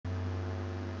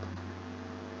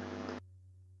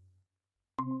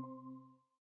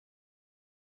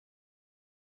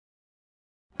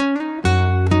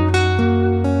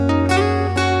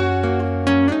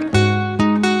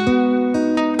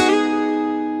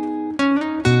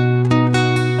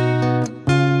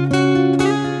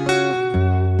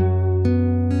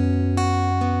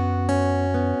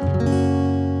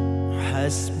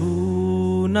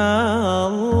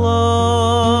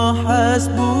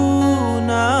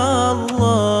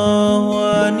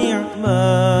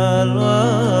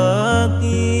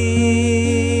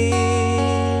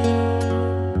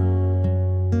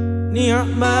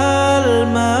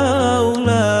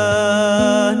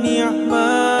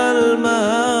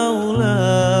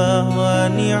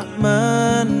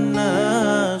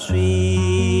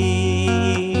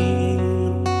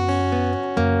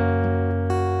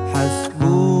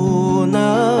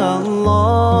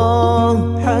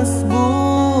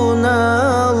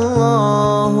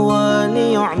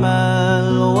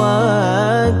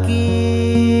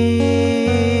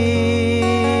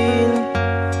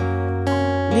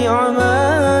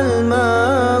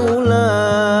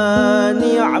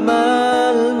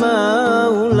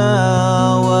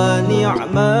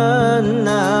ونعم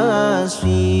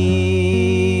النصير.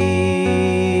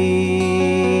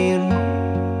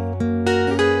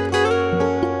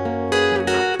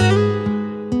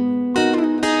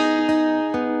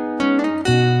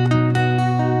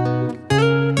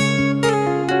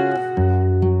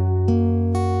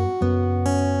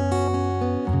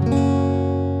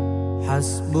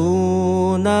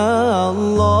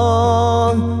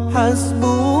 Hasbunallah,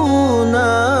 hasbunallah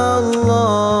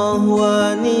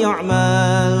wa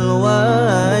ni'mal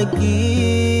wakil.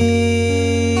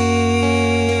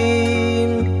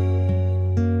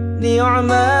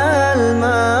 Ni'mal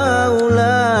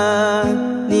maula,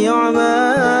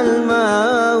 ni'mal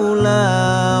maula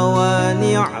wa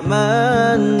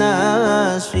ni'man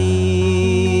nasir.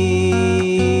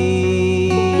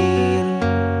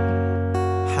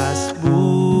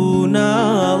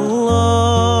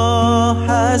 Hasbunallah,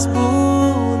 hasbunallah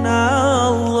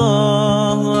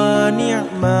wa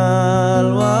ni'mal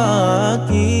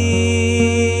wakil.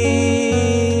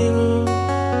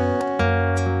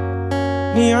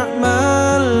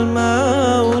 Ni'mal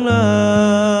maula,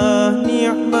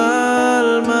 ni'mal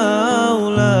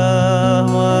maula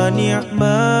wa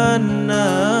ni'man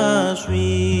nasir.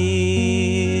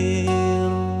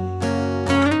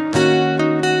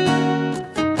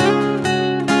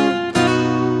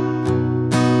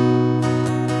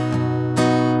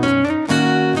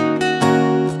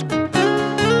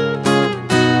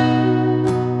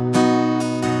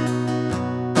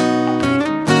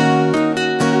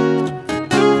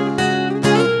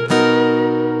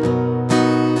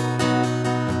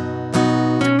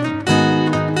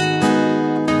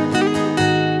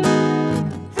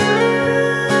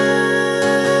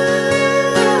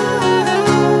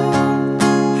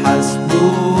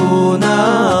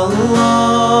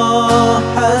 Hasbunallah,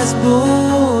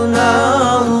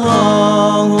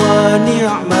 hasbunallah wa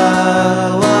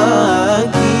ni'mal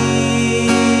wakil.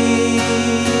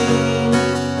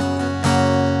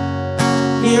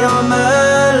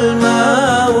 Ni'mal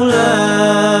maula,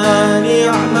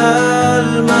 ni'mal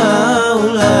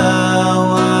maula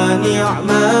wa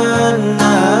ni'man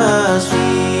nasir.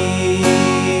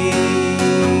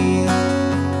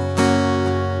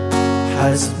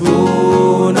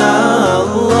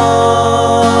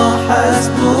 Hasbunallah,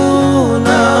 hasbunallah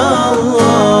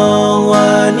wa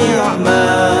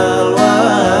ni'mal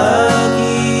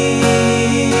wakil.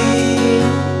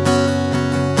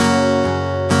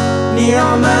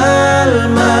 Ni'mal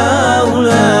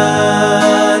maula,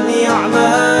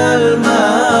 ni'mal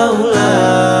maula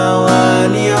wa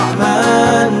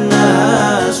ni'man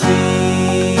nasir.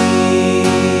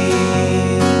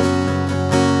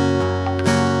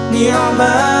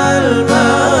 Ni'mal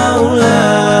maula,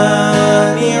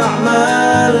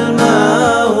 ni'mal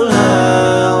maula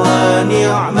wa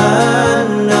ni'man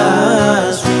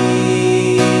nasir.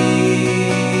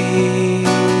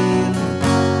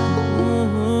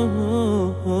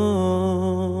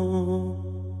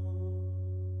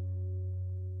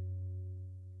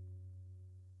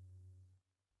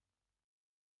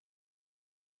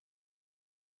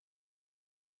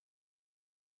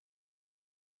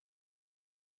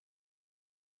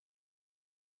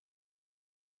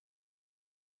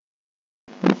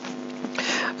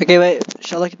 Okey, baik.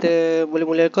 InsyaAllah kita boleh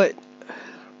mula rekod.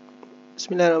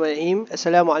 Bismillahirrahmanirrahim.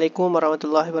 Assalamualaikum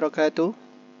warahmatullahi wabarakatuh.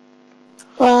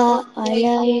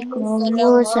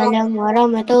 Waalaikumsalam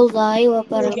warahmatullahi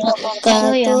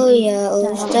wabarakatuh. Ya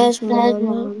Ustaz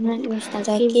Muhammad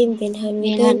Mustaqim bin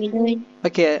Hamidun.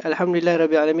 Okey, alhamdulillah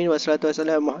rabbil alamin wassalatu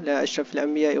wassalamu ala asyrafil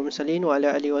anbiya'i wal mursalin wa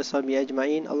ala alihi washabihi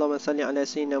ajma'in. Allahumma salli ala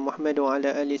sayyidina Muhammad wa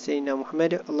ala ali sayyidina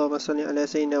Muhammad. Allahumma salli ala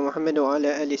sayyidina Muhammad wa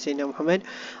ala ali sayyidina Muhammad.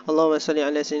 Allahumma salli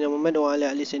ala sayyidina Muhammad wa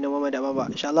ala ali sayyidina Muhammad. Amma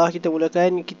ba'd. Insya-Allah kita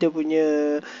mulakan kita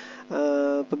punya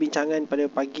perbincangan pada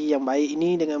pagi yang baik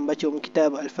ini dengan membaca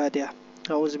kitab Al-Fatihah.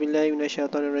 A'udzubillahi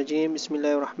minasyaitonirrajim.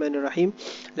 Bismillahirrahmanirrahim.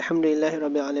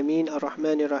 Alhamdulillahirabbil alamin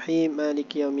arrahmanirrahim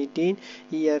maliki yaumiddin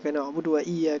iyyaka na'budu wa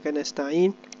iyyaka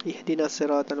nasta'in ihdinas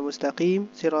siratal mustaqim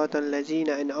siratal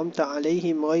ladzina an'amta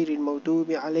 'alaihim ghairil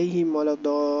maghdubi 'alaihim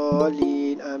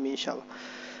waladdallin. Amin insyaallah.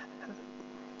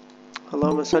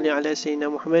 Allahumma salli ala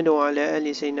sayyidina Muhammad wa ala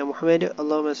ali sayyidina Muhammad.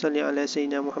 Allahumma salli ala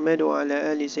sayyidina Muhammad wa ala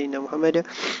ali sayyidina Muhammad.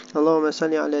 Allahumma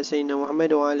salli ala sayyidina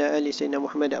Muhammad wa ala ali sayyidina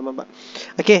Muhammad. Amma ba'd.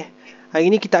 Okey,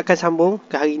 hari ini kita akan sambung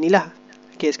ke hari inilah.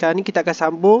 Okey, sekarang ni kita akan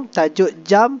sambung tajuk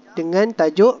jam dengan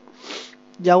tajuk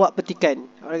jawab petikan.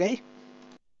 Alright.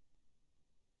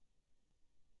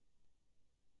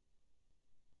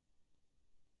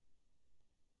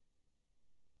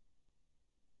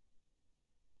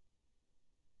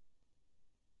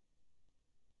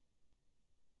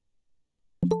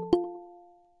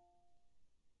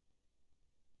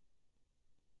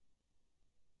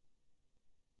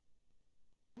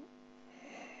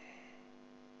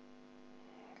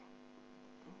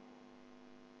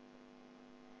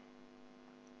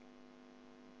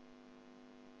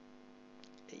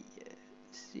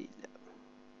 Silap.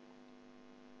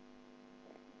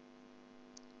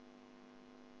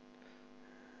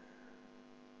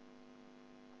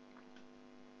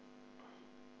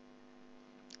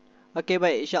 Okey,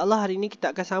 baik. InsyaAllah hari ni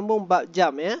kita akan sambung bab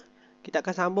jam ya. Kita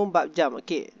akan sambung bab jam.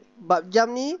 Okey. Bab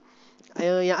jam ni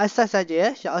yang asas saja ya.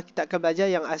 InsyaAllah kita akan belajar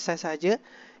yang asas saja.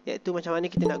 Iaitu macam mana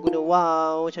kita nak guna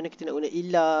wow, macam mana kita nak guna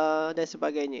ila dan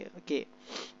sebagainya. Okey.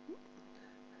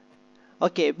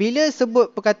 Okey, bila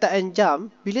sebut perkataan jam,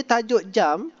 bila tajuk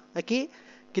jam, okey,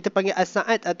 kita panggil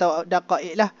as-sa'at atau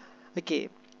daqa'iq lah. Okey.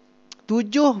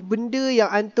 7 benda yang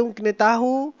antum kena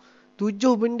tahu, 7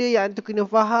 benda yang antum kena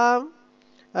faham,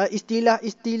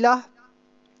 istilah-istilah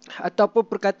ataupun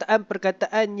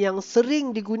perkataan-perkataan yang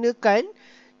sering digunakan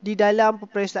di dalam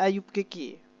peperiksaan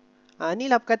UPKK.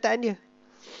 Inilah perkataan dia.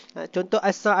 Contoh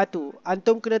as-sa'atu.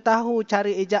 Antum kena tahu cara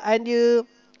ejaan dia.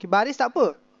 Okay, baris tak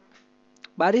apa.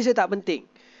 Baris dia tak penting.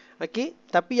 Okey,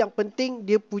 tapi yang penting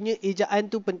dia punya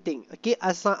ejaan tu penting. Okey,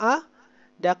 as-sa'ah,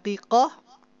 daqiqah,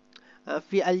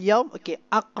 fi al-yawm. Okey,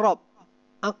 aqrab.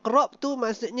 Aqrab tu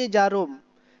maksudnya jarum.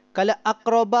 Kalau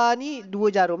aqraba ni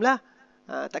 2 jarum lah.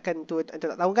 Takkan tu anda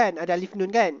tak tahu kan? Ada alif nun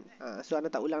kan? So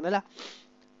anda tak ulang dah lah.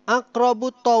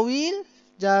 Aqrabut tawil,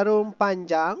 jarum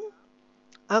panjang.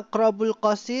 Aqrabul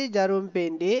qasir, jarum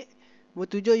pendek.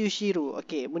 Mutujo yushiru.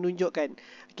 Okey, menunjukkan.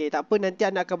 Okey, tak apa, nanti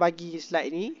anda akan bagi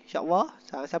slide ni, insya-Allah.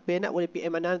 Siapa yang nak boleh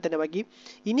PM mana nanti anda bagi.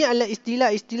 Ini adalah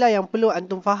istilah-istilah yang perlu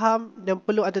antum faham dan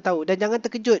perlu antum tahu, dan jangan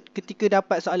terkejut ketika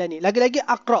dapat soalan ni. Lagi-lagi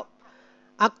aqrab.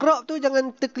 Aqrab tu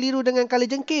jangan terkeliru dengan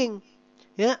kalajengking.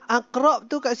 Ya, aqrab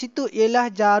tu kat situ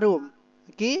ialah jarum.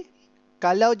 Okey?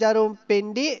 Kalau jarum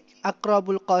pendek,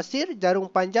 aqrabul qasir, jarum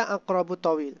panjang, aqrabut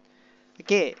tawil.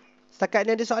 Okey. Setakat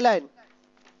ni ada soalan?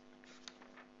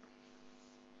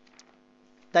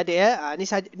 Tak ada ya?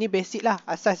 Ni basic lah,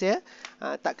 asas ya.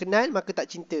 Tak kenal maka tak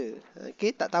cinta.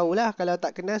 Okey, tak tahulah, kalau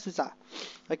tak kenal susah.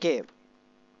 Okey.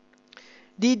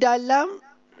 Di dalam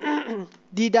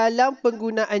di dalam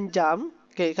penggunaan jam,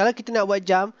 okey, kalau kita nak buat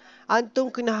jam,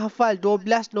 antum kena hafal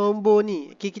 12 nombor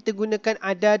ni. Okey, kita gunakan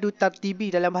adadu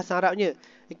tartibi dalam bahasa Arabnya.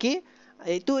 Okey,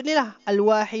 itu inilah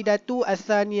al-wahidatu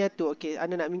as-saniyatu. Okey,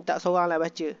 anda nak minta seorang lah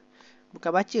baca.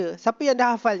 Bukan baca. Siapa yang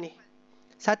dah hafal ni?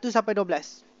 1 sampai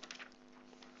 12.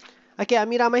 Okey,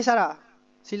 Amira Maisara.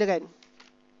 Silakan.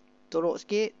 Turuk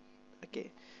sikit.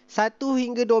 Okey. 1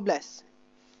 hingga 12.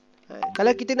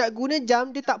 Kalau kita nak guna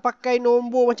jam, dia tak pakai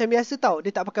nombor macam biasa tau.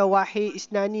 Dia tak pakai wahid,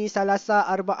 isnani, salasa,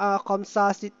 arba'ah,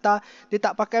 khamsah, sita. Dia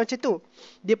tak pakai macam tu.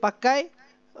 Dia pakai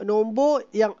nombor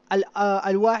yang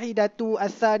al-wahidatu,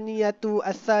 as-saniyatu,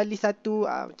 as-salisatu.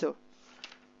 Macam tu.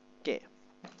 Okey.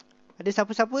 Ada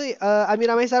siapa-siapa?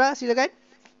 Amira Maisara, silakan.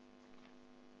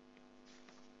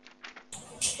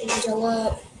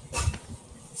 Jawab.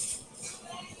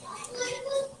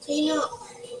 Saya nak.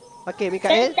 Okey,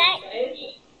 Mikael.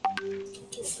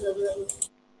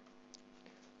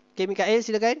 Okey, Mikael,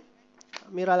 silakan.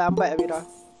 Amira lambat, Amira.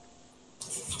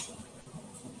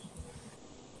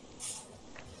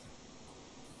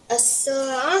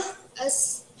 As-sa'ah,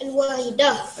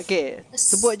 al-wahidah. Okey,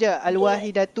 sebut je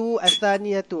al-wahidatu,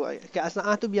 as-saniyatu. Okey,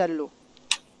 as-sa'ah tu biar dulu.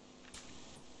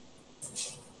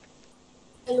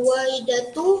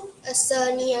 Al-wahidatu,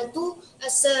 as-saniyatu,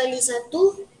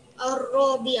 as-salisatu,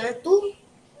 ar-rabi'atu,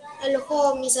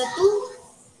 al-khamisatu,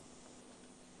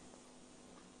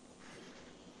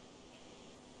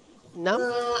 Enam.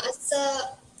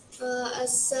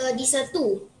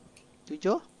 As-sadisatu.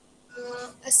 7.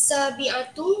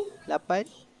 As-sabi'atu. 8.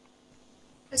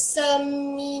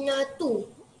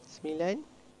 As-saminatu. 9.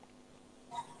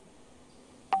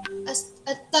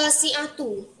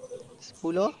 At-tasi'atu.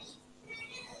 10.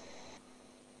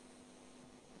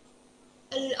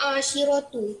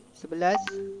 Al-ashiratu. 11.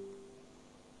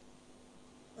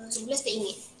 11 tak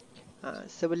ingat.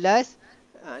 11.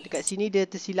 Dekat sini dia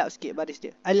tersilap sikit baris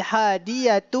dia.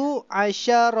 Al-hadiyatu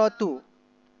asyaratu.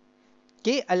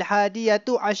 Okey,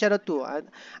 al-hadiyatu asyaratu.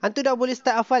 Antu dah boleh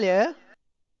start hafal ya.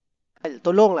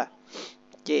 Tolonglah.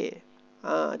 Okey.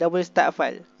 Dah boleh start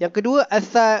hafal. Yang kedua,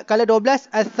 kalau 12,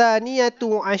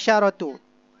 as-saniyatu asyaratu.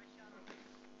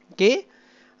 Okey.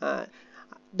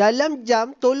 Dalam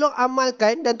jam, tolong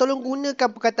amalkan dan tolong gunakan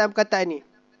perkataan-perkataan ni.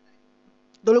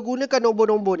 Tolong gunakan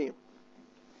nombor-nombor ni.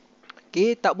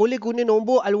 Okey, tak boleh guna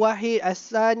nombor al-wahid,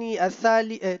 as-sani,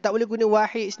 as-sali, tak boleh guna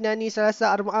wahid, isnani,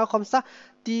 salasa, arba'ah, khamsah.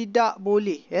 Tidak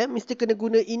boleh. Mesti kena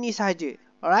guna ini sahaja.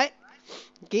 Alright?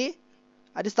 Okey.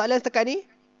 Ada soalan setakat ni?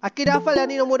 Akil dah hafal dah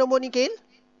ni nombor-nombor ni, Kil?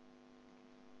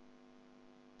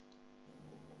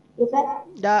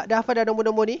 Dah hafal dah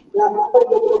nombor-nombor ni?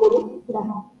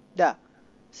 Dah.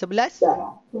 11?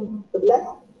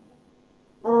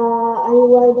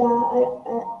 Al-wahida,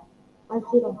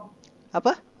 Asyirah.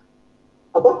 Apa?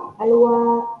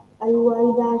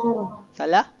 Al-Wahida Asyarah.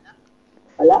 Salah?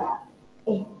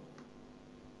 Eh.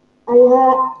 Al-ha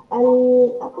al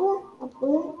apa?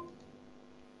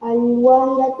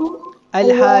 Al-Wahidatu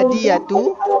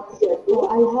Al-Hadiyatu.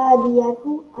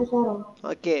 Al-Hadiyatu Asyarah.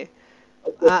 Okey.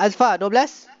 Azfa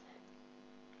 12.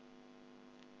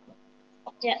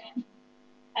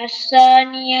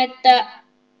 As-saniyata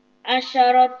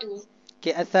asyaratu.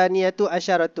 Okey, athaniyatu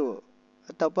asyaratu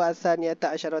ataupun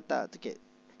athaniyata asyarata. Okey.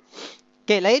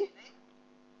 Okey, lain?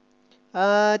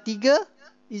 3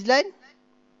 Izlan?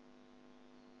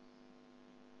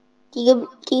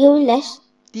 13.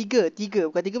 3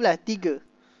 bukan 13, 3.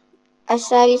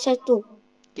 As-salisatu.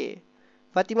 Okey.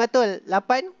 Fatimatul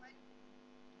 8.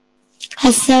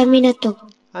 As-saminatu.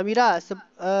 Amira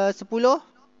 10.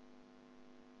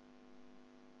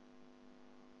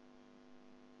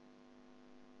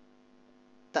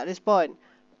 Tak respon.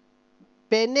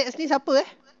 Penex ni siapa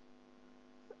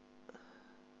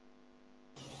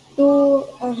Tu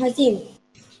Hazim.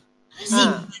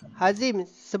 Hazim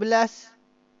 11.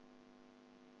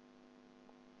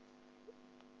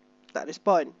 Tak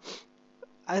respon.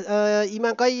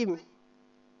 Iman Qayyim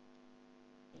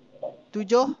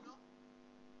 7.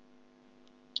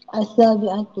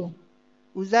 As-sabi'atu.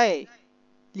 Uzai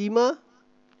 5.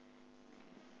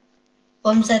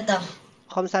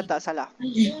 Khamsata salah.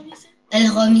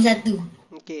 Al-Khamisatu.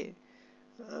 Okey.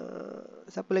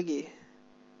 Siapa lagi?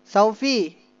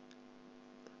 Saufi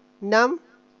 6.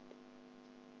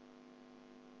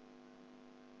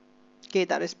 Okey,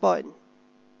 tak respon.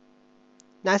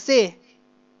 Nasih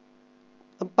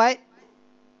 4.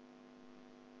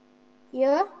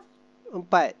 Ya.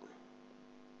 4.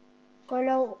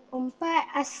 Kalau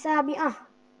 4 as-sabi'ah.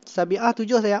 Sabi'ah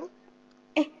 7 sayang.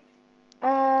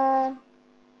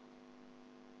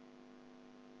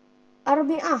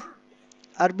 Arbi'ah.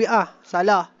 Arbi'ah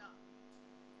salah.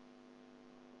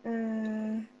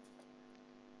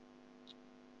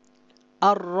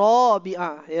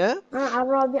 Ar-Rabi'ah ya.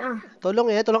 Ar-Rabi'ah. Tolong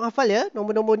hafal ya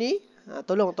nombor-nombor ni.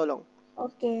 Tolong.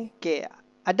 Okey. Okey,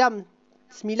 Adam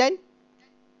 9.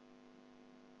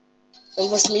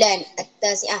 Nombor 9.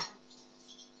 At-Tasi'ah.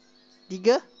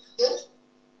 3.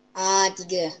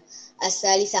 3.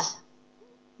 As-Salisah.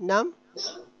 6.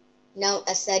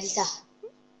 As-Sadisah.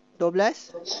 12.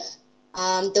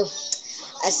 Tu.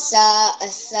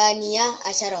 As-Saniyah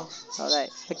Asyarah.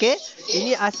 Alright. Okey,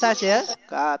 ini asas ya.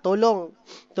 Tolong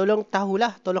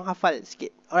tahulah, tolong hafal sikit.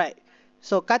 Alright.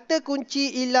 So, kata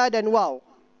kunci illa dan waw.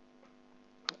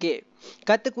 Okey.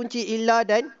 Kata kunci illa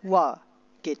dan waw.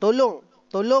 Okey, tolong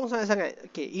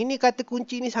sangat-sangat. Okey, ini kata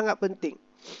kunci ni sangat penting.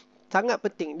 Sangat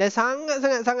penting dan sangat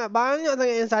banyak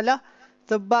sangat yang salah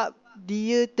sebab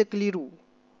dia terkeliru.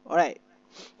 Alright.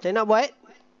 Saya nak buat.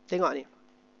 Tengok ni.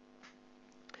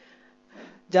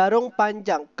 Jarum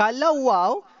panjang. Kalau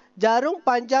waw, jarum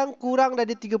panjang kurang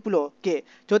dari 30. Okey.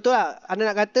 Contohlah, anda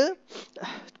nak kata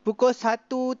pukul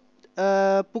 1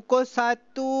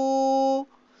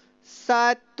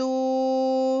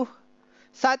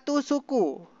 satu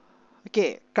suku.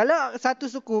 Okey, kalau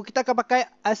satu suku kita akan pakai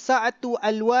as-sa'atu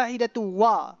al-wahidatu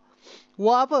wa.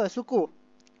 Wa apa? Suku.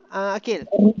 Akil.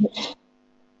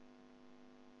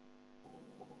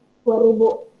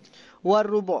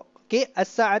 Warubu'. Okey,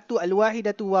 as-sa'atu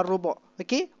al-wahidatu warubu'.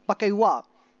 Okey, pakai wa.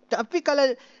 Tapi kalau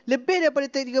lebih daripada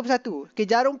 31, okey,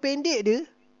 jarum pendek dia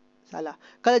salah.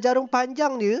 Kalau jarum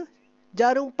panjang dia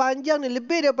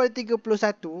lebih daripada 31,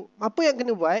 apa yang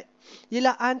kena buat?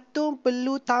 Ialah antum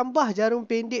perlu tambah jarum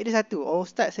pendek dia satu. Oh,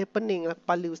 ustaz, saya pening lah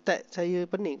kepala. Ustaz, saya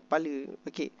pening kepala.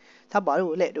 Okey, sabar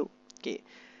tu, lag tu. Okey.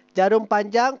 Jarum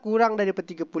panjang kurang daripada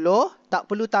 30, tak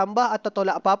perlu tambah atau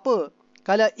tolak apa-apa.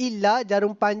 Kalau illa,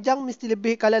 jarum panjang mesti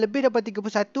lebih, kalau lebih daripada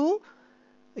 31,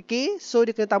 okey, so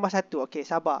dia kena tambah satu. Okey,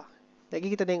 sabar. Lagi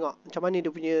kita tengok macam mana dia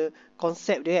punya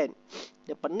konsep dia kan.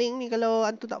 Dia pening ni kalau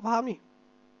antum tak faham ni.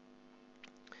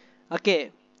 Okey.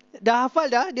 Dah hafal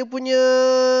dah dia punya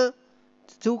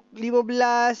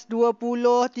 15,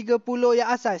 20, 30 yang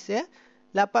asas ya.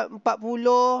 40,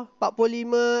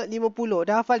 45, 50.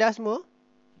 Dah hafal dah semua?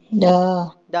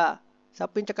 Dah.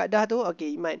 Siapa yang cakap dah tu?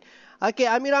 Okey, Iman. Okey,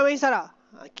 Amira Maisara.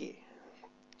 Okey.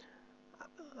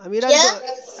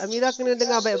 Amira kena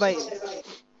dengar baik-baik.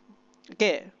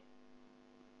 Okey.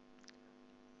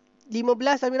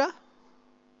 15 Amira?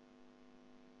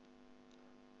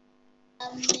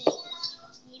 15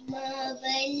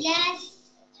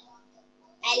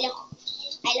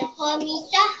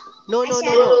 Al-Khamisah. No.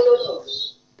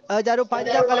 Jarum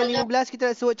panjang kalau 15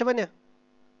 kita nak sebut macam mana?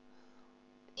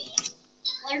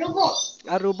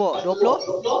 Ar-rubu'. 20? Kalau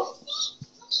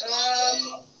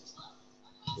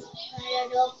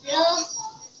 20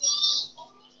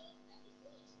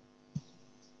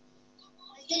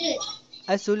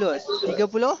 As-sulus. 30.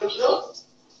 30.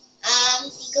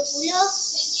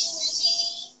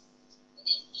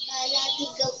 Kalau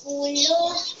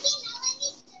 30.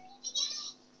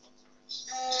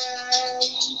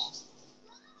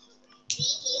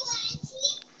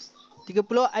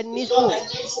 30 an-nisfu.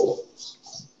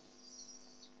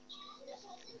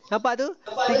 Nampak tu?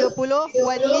 30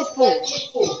 wan nisfu.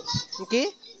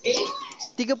 Okey?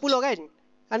 30 kan?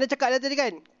 Anda cakap dah tadi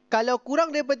kan? Kalau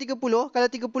kurang daripada 30, kalau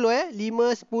 30 5,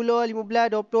 10,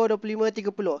 15, 20, 25,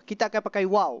 30. Kita akan pakai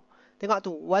waw. Tengok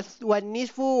tu. Wan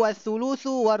nisfu, was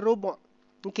sulusu, war rubu'.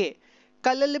 Okey.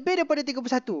 Kalau lebih daripada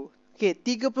 31. Okey,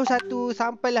 31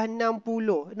 sampailah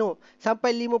 60. No,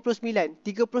 sampai 59.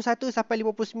 31 sampai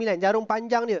 59. Jarum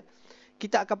panjang dia.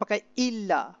 Kita akan pakai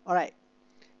illa. Alright.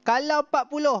 Kalau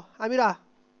 40, Amirah.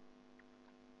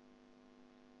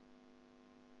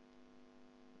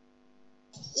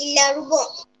 Illa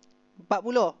rubu'.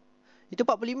 40. Itu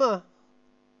 45.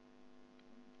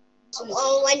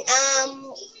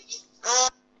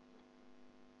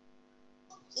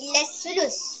 Illa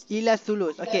sulus. Ila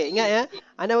sulus. Okey, ingat ya.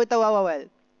 Anda beritahu awal-awal.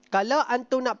 Kalau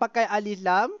antum nak pakai alif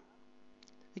lam,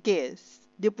 okey,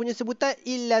 dia punya sebutan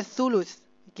illa sulus.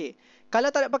 Okey.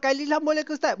 Kalau tak nak pakai alif lam boleh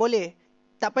ke ustaz? Boleh.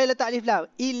 Tak payah letak alif lam.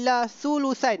 Illa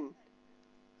sulusan.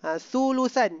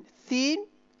 Sulusan. Sin,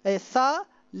 sa,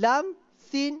 lam,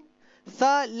 sin,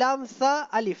 sa, lam, sa,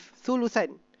 alif.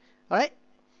 Sulusan. Alright?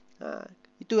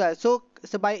 Itu lah. So,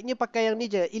 sebaiknya pakai yang ni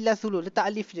je. Illa sulus. Letak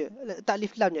alif je. Letak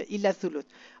alif lam je. Illa sulus.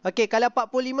 Okey, kalau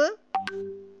 45.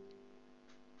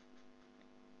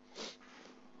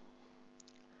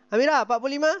 Amirah,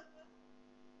 45.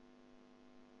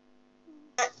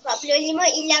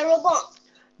 45 illa rubu'.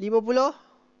 50.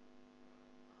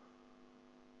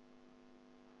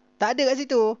 Tak ada kat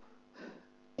situ.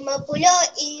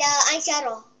 50 illa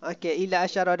asyara. Okey, ila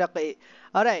asyara daqiq.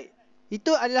 Alright.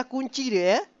 Itu adalah kunci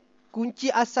dia ya. Kunci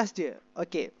asas dia.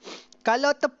 Okey.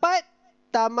 Kalau tepat,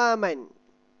 tamaman.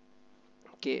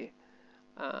 Okey.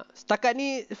 Setakat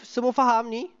ni semua faham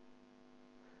ni?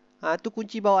 Tu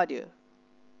kunci bawah dia.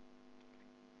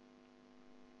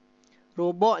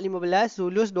 Rubu' 15,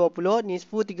 sulus 20,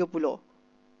 nisfu 30.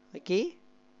 Okey.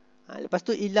 Lepas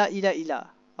tu ila.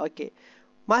 Okey.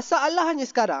 Masalahnya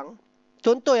sekarang,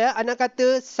 contoh ya, anak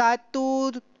kata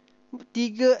 140.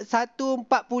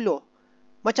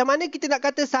 Macam mana kita nak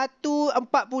kata 140?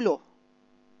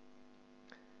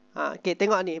 Okey,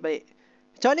 tengok ni baik.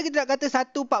 Macam mana kita nak kata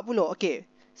 140? Okey.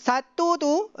 1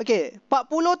 tu, okey,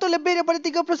 40 tu lebih daripada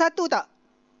 31 tak?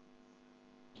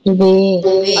 Lebih.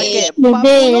 Okey,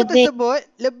 40 tersebut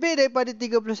lebih daripada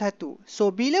 31.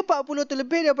 So, bila 40 tu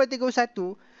lebih daripada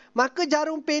 31, maka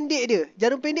jarum pendek dia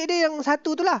yang 1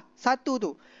 tu lah. 1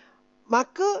 tu.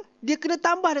 Maka, dia kena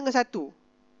tambah dengan 1.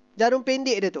 Jarum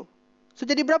pendek dia tu. So,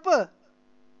 jadi berapa?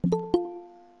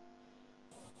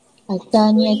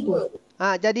 As-saniyatu.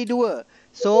 Jadi 2.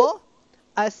 So,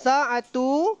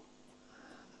 as-sa'atu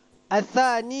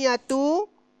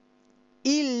as-saniyatu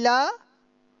illa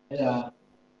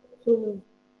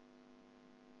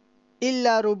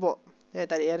rubu'.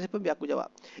 Tak ada yang respon, biar aku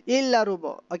jawab. Illa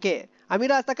rubu'. Okey.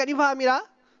 Amirah, setakat ni faham Amirah?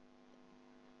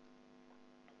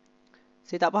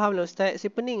 Saya tak faham lah ustaz.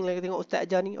 Saya pening lah tengok ustaz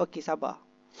ajar ni. Okey, sabar.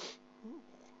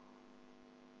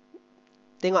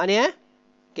 Tengok ni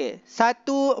Okey.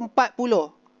 140.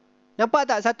 Nampak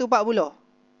tak 140?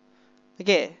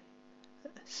 Okey.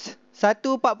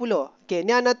 140. Okey,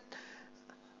 ni anak.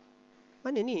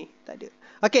 Mana ni? Tak ada.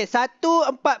 Okey,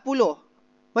 140.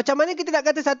 Macam mana kita nak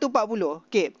kata 140?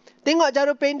 Okey. Tengok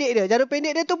jarum pendek dia. Jarum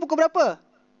pendek dia tu pukul berapa?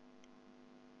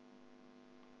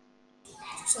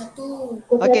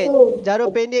 1. Okey, jarum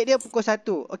pendek dia pukul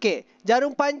 1. Okey,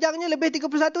 jarum panjangnya lebih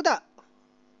 31 tak?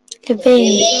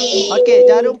 Lebih. Okey,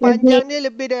 jarum panjang dia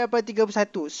lebih daripada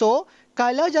 31. So,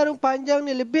 kalau jarum panjang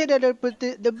ni lebih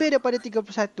daripada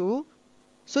 31,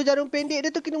 so jarum pendek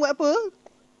dia tu kena buat apa?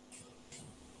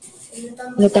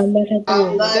 Kena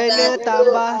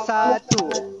tambah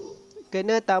 1.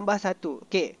 Kena tambah 1.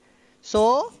 Okey.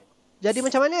 So, jadi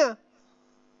macam mana?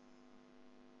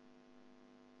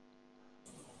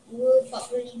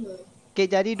 245. Okey,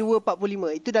 jadi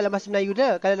 245. Itu dalam bahasa Melayu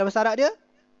dia. Kalau dalam bahasa Arab dia?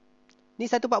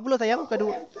 Ni 140 sayang. Bukan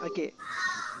 2. Okey.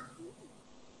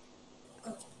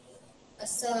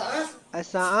 As-sa'ah.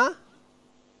 As-sa'ah.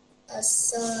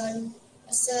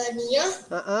 As-saniyah.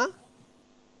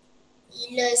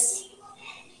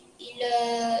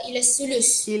 Ila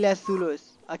sulus. Ila sulus.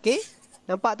 Okey.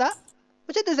 Nampak tak?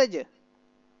 Macam tu saja.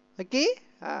 Okey.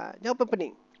 Jawapan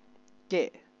pening.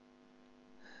 Okey.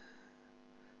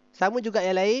 Sama juga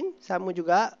yang lain. Sama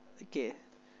juga. Okey.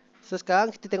 So,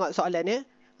 sekarang kita tengok soalan ya.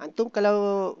 Antum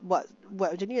kalau buat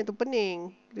macam ni, antum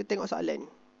pening. Kita tengok soalan.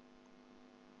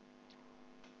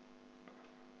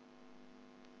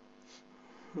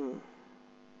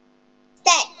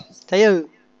 Ustaz, Saya.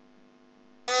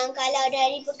 kalau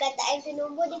dari perkataan ke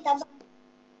nombor dia tambah.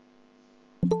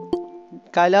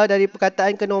 Kalau dari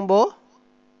perkataan ke nombor.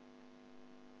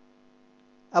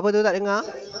 Apa tu tak dengar?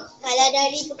 Kalau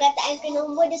dari perkataan ke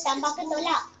nombor dia tambah ke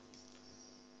tolak?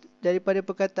 Daripada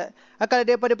perkataan. Kalau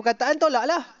daripada perkataan tolak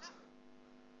lah.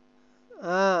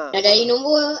 Ha. Kalau dari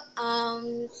nombor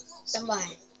tambah.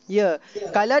 Ya.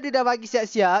 Kalau dia dah bagi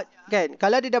siap-siap, kan?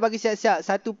 Kalau dia dah bagi siap-siap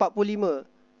 145.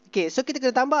 Okey, so kita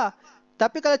kena tambah.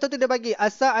 Tapi kalau contoh dia bagi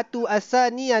asa'atu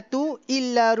asaniyatu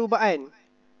illa ruba'an.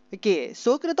 Okey,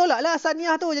 so kena tolak lah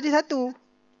asaniyah tu jadi 1.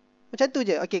 Macam tu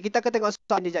je. Okey, kita akan tengok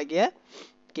soalan dia sekejap lagi ya.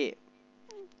 Okey.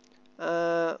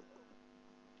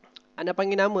 Anda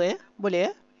panggil nama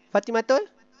boleh ya? Fatimatul?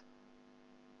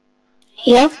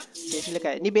 Ya. Okey,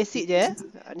 silakan. Ni basic je ya.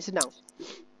 Ni senang.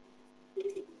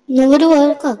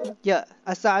 Nombor 2 ke? Ya,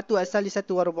 asa'atu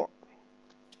asalisatu warubu'.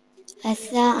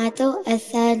 As-sa'atu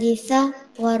as-salisa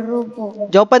warubu'.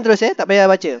 Jawapan terus ya, tak payah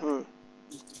baca.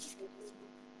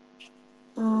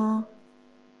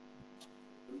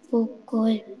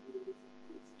 Pukul.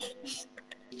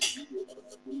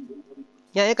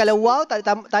 Ya, kalau waw tak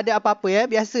ada apa-apa ya,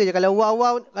 biasa je. Kalau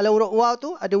waw kalau huruf waw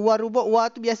tu ada warubu', waw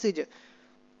tu biasa je.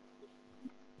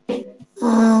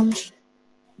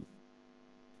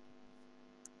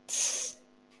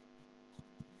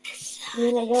 Dia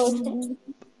nak jawab Ustaz.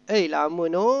 Lama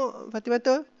no,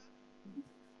 Fatimatul.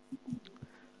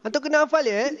 Antum kena hafal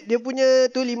ya, dia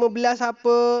punya tu 15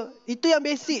 apa. Itu yang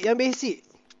basic,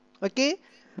 Okey?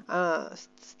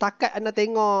 Setakat anda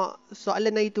tengok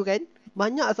soalan hari tu kan,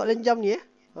 banyak soalan jam ni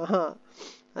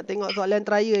tengok soalan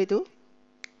trial itu.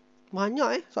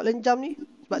 Banyak soalan jam ni.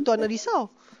 Sebab tu anda risau.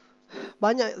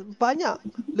 Banyak.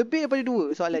 Lebih daripada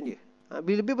 2 soalan dia.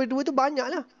 Bila lebih daripada 2 tu banyak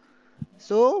lah.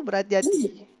 So,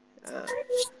 berhati-hati.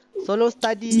 Solo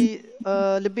study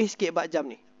lebih sikit 4 jam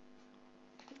ni.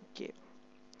 Okey.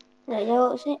 Nak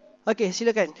jawab Ustaz? Okey,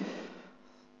 silakan.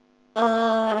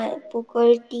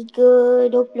 Pukul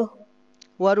 3.20.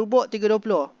 Warubu'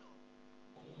 3.20.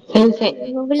 Ustaz.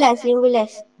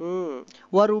 15.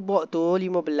 Warubu' tu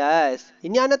 15.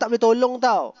 Ini anda tak boleh tolong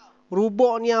tau.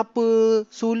 Rubu' ni apa,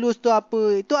 sulus tu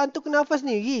apa, itu antum kena hafal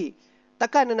sendiri.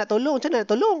 Takkan anda nak tolong, macam mana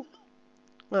nak tolong?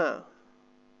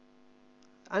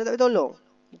 Anda tak boleh tolong.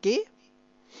 Okey?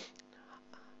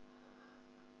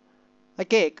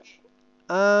 Okey.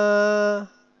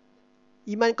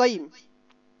 Iman Qayyim.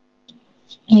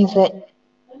 Ustaz.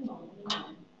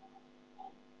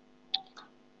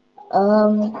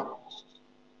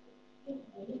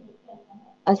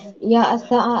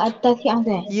 As-sa'a at-tasi'ah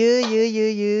Ustaz.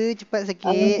 Ya. Cepat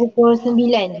sikit. Pukul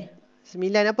 9.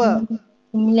 9 apa?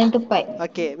 9 tepat.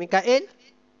 Okey, Mikael.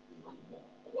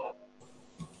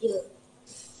 Ya.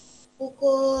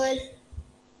 Pukul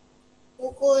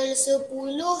 10:30.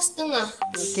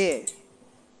 Okey.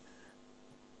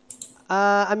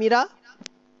 Amira.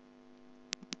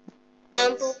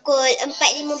 Pukul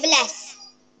 4:15.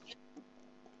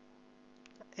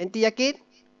 Enti yakin?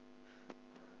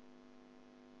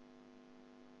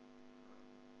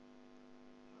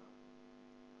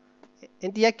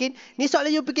 Enti yakin? Ni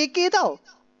soalan UPKK tau.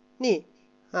 Ni.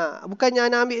 Bukannya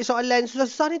anak ambil soalan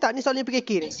susah-susah ni tak? Ni soalan UPKK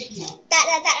ni. Tak.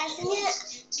 Rasanya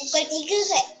pukul 3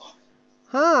 Ustaz.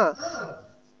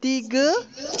 3.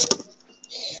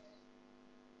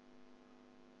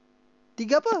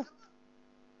 3 apa?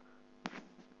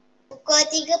 Pukul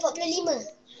 3:45.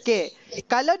 Okey.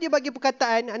 Kalau dia bagi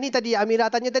perkataan, ni tadi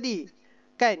Amira tanya tadi.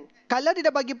 Kan? Kalau dia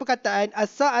dah bagi perkataan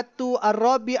as-sa'atu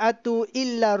ar-rabi'atu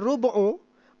illa rubu'u,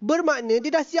 bermakna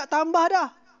dia dah siap tambah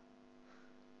dah.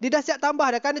 Dia dah siap tambah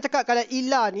dah. Kan dia cakap kalau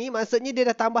illa ni maksudnya dia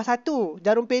dah tambah 1.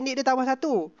 Jarum pendek dia tambah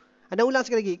 1. Anda ulang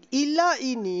sekali lagi. Illa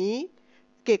ini,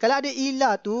 okey, kalau ada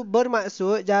illa tu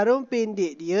bermaksud jarum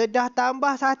pendek dia dah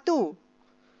tambah 1.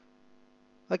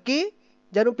 Okey?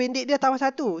 Jarum pendek dia tambah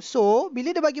 1. So,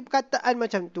 bila dia bagi perkataan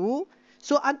macam tu,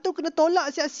 so antum kena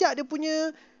tolak siap-siap dia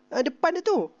punya depan dia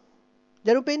tu.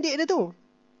 Jarum pendek dia tu.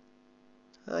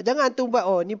 Jangan antum buat,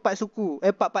 ni 4 suku.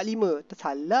 445.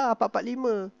 Salah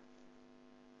 445.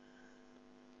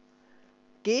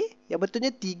 Okey, yang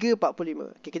betulnya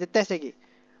 345. Okey, kita test lagi.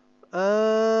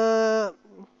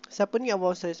 Siapa ni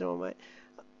Abang Ustaz Muhammad?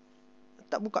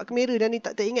 Tak buka kamera dah ni,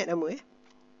 tak ingat nama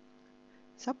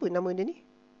Siapa nama dia ni?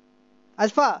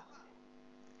 Alfa.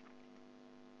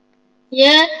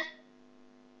 Ya.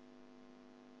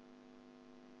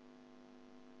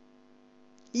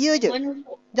 Ya je. Mana?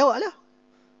 Jawablah.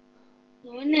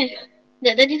 Mana?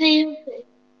 Sekejap tadi saya.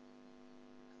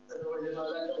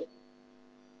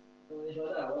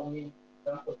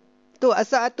 Tu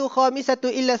as-sa'atu khamisatu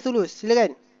illa sulus.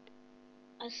 Silakan.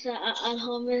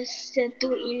 Al-Khamisatu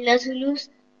illa sulus.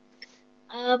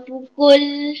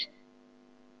 Pukul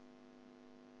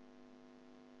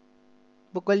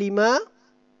Pukul 5.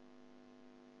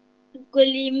 pukul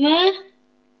 5.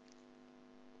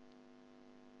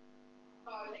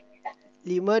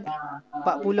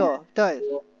 5.40. Betul?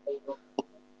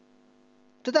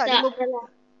 Betul tak? Tak, salah.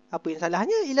 Apa yang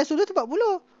salahnya? Illa sulus tu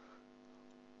 40.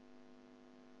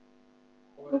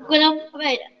 Pukul 4.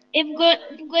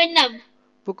 Pukul 6.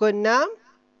 Pukul 6.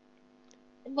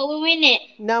 40 minit.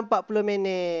 6.40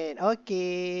 minit.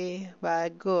 Okey.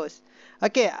 Bagus.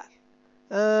 Okey.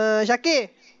 Syakir.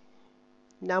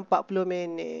 6.40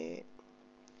 minit.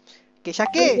 Okey,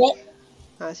 Syakir.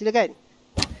 Silakan.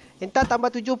 Entah tambah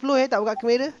 70 tak buka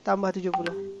kamera. Tambah 70.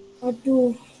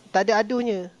 Aduh. Tak ada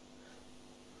aduhnya.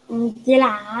 Okey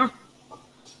lah.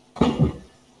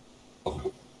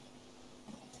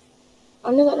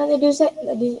 Anda tak nak tadi Ustaz?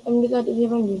 Tadi Amerika tak dia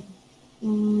panggil.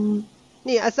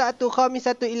 Ni as-sa'atu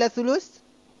khamisatu illa sulus.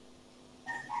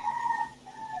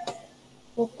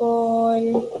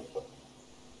 Pukul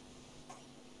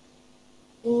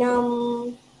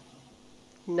 6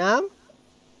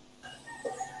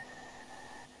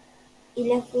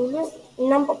 ila sulus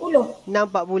 6.40.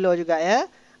 6.40 juga ya.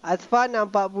 Asfa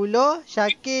 6.40,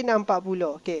 Syakir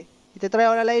 6.40. Okey. Kita try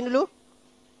orang lain dulu.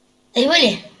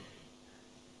 Boleh?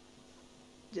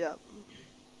 Sekejap.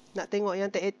 Nak tengok yang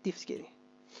tak aktif sikit ni.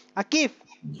 Akif.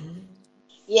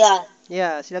 Ya.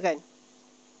 Ya, silakan.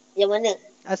 Yang mana?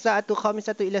 As-sa'atu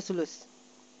khamisatu ila sulus.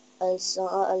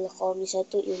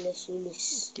 Al-Khamisatu illa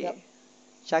sulus. Okey.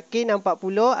 Syakir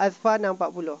 6.40, Asfa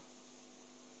 6.40.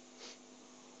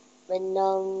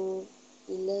 6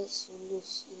 illa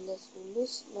sulus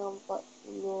 6.45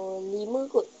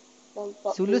 kot.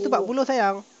 6.45. Sulus tu 40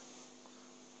 sayang.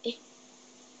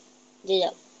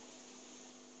 Sekejap.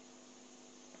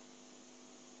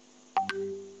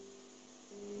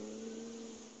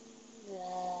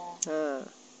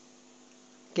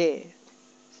 Okey.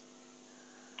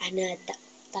 Ana tak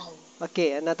tahu.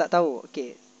 Okey, anda tak tahu.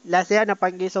 Okey. Last saya nak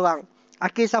panggil seorang.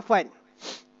 Akil Safwan.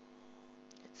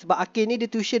 Sebab Akil ni dia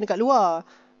tuition dekat luar.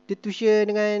 Dia tuition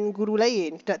dengan guru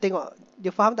lain. Kita nak tengok.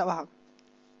 Dia faham tak faham?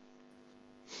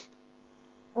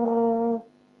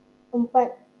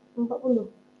 4.40.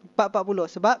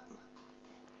 4.40. Sebab?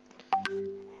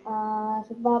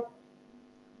 Sebab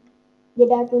dia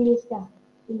dah tulis dah.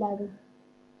 Ila tu.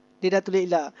 Dia dah tulis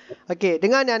Ila. Okey,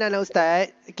 dengar ni anak-anak Ustaz.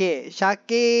 Okey,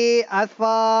 Syakir,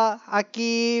 Asfa,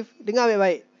 Akif. Dengar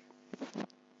baik-baik.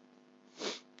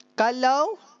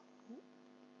 Kalau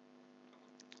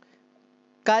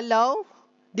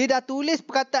dia dah tulis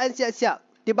perkataan siap-siap.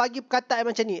 Dia bagi perkataan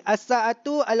macam ni.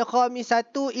 As-sa'atu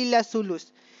al-khamisatu illa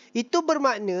sulus. Itu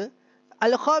bermakna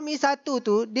al-khamisatu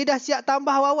tu dia dah siap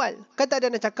tambah awal. Kan tak ada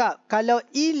nak cakap. Kalau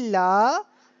illa.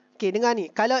 Okey, dengar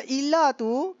ni. Kalau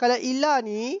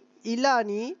illa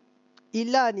ni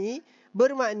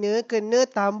bermakna kena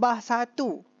tambah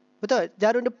satu. Betul?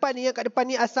 Jarum depan ni yang kat depan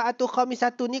ni as-sa'atu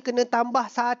khamisatu ni kena tambah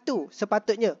satu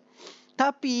sepatutnya.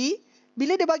 Tapi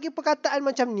bila dia bagi perkataan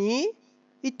macam ni,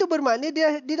 itu bermakna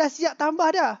dia dah siap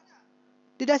tambah dah.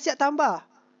 Dia dah siap tambah.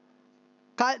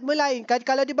 Melainkan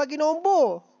kalau dia bagi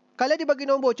nombor. Kalau dia bagi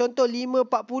nombor, contoh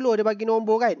 5.40 dia bagi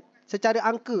nombor kan. Secara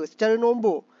angka, secara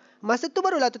nombor. Masa tu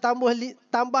barulah tu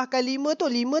tambahkan 5 tu.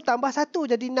 5 tambah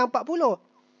 1 jadi 6.40.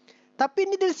 Tapi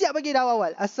ni dia siap bagi dah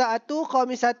awal. As-sa'atu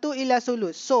khamisatu ila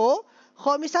sulus. So,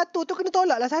 khamisatu tu kena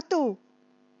tolaklah 1.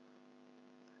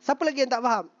 Siapa lagi yang tak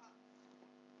faham?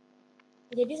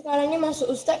 Jadi sekarang ni maksud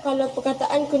Ustaz kalau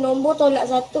perkataan ke nombor tolak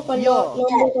 1, kalau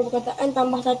nombor ke perkataan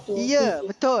tambah 1. Ya,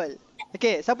 betul.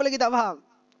 Okey, siapa lagi tak faham?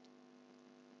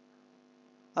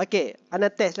 Okey, Ana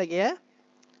test lagi ya.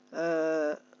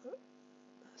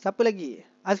 Siapa lagi?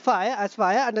 Asfa ya.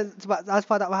 Sebab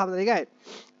Asfa tak faham tadi kan.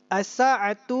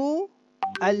 As-sa'atu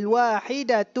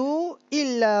al-wahidatu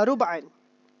illa rub'an.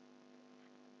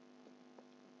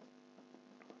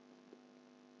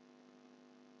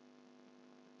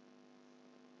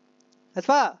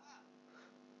 Asfa.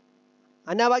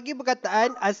 Ana bagi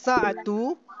perkataan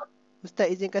as-sa'atu. Ustaz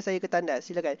izinkan saya ke tanda.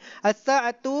 Silakan.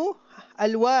 As-sa'atu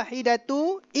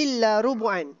al-wahidatu illa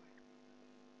rub'an.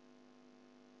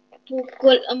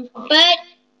 Pukul 4.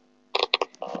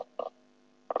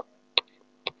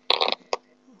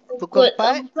 Pukul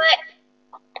 4.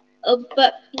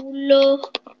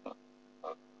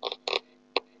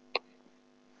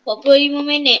 45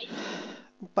 minit.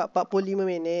 4.45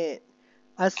 minit.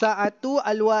 As-sa'atu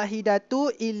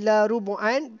al-wahidatu illa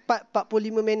rubu'an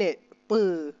 4.45 minit.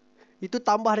 Apa? Itu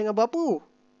tambah dengan berapa?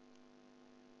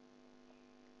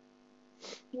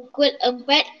 Pukul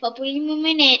 4.45.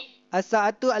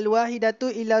 As-sa'atu al-wahidatu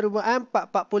illa rubu'an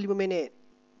 45 minit.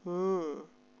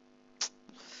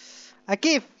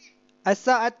 Akif.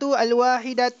 As-sa'atu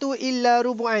al-wahidatu illa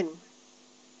rubu'an.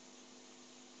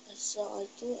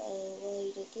 As-sa'atu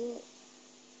al-wahidatu.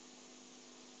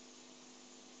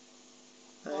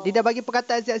 Dia dah bagi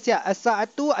perkataan siap-siap.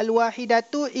 As-sa'atu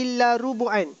al-wahidatu illa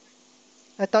rubu'an.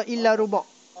 Atau illa rubu'.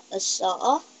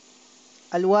 As-sa'ah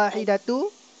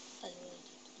Al-wahidatu.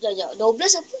 Sekejap,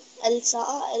 12 apa?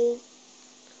 Al-sa'ah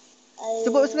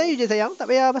Sebut bahasa Melayu je sayang. Tak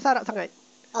payah bahasa Arab sangat.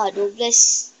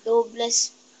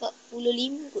 12.45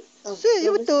 kot. Ya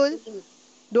betul.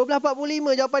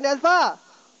 12.45 jawapan dia Alfa.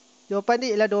 Jawapan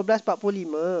dia ialah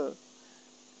 12.45.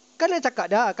 Kan dah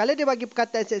cakap dah. Kalau dia bagi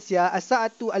perkataan siap-siap.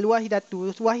 As-sa'atu al-wahidatu.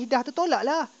 Wahidah tu tolak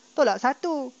lah. Tolak 1.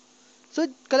 So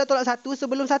kalau tolak 1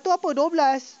 sebelum 1 apa?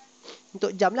 12.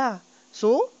 Untuk jam lah.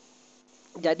 So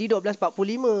jadi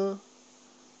 12.45.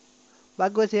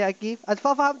 Bagus ya Akif.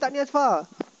 Asfa faham tak ni Asfa?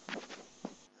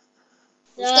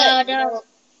 Ustaz, Dah.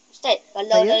 Ustaz,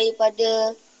 kalau Saya?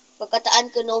 daripada perkataan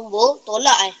ke nombor,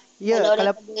 tolak Ya, kalau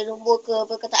kalau daripada nombor ke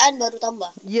perkataan, baru tambah.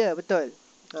 ya betul.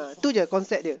 Tu je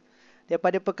konsep dia.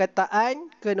 Daripada perkataan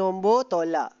ke nombor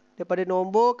tolak. Daripada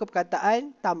nombor ke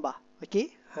perkataan tambah. Okey?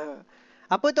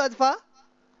 Apa tu Asfa?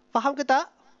 Faham ke tak?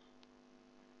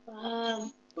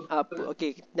 Faham. Apa?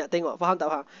 Okey, nak tengok faham tak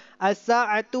faham.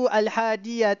 As-sa'atu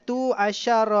al-hadiyatu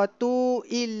asyaratu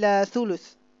illa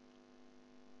sulus.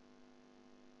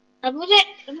 Apa Ustaz?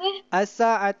 Apa?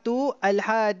 As-sa'atu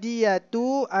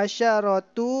al-hadiyatu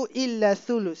asyaratu illa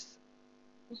sulus.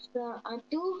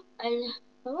 As-sa'atu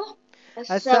apa?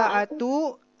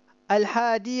 As-sa'atu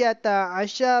al-hadiyata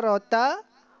asyarata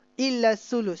illa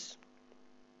sulus.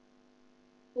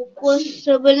 Pukul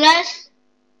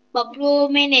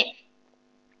 11.40.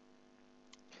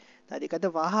 Tadi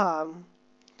kata faham.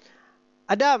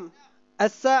 Adam,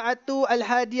 as-sa'atu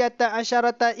al-hadiyata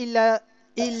asyarata illa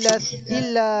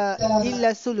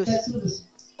sulus.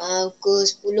 Pukul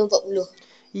 10.40.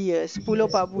 Ya,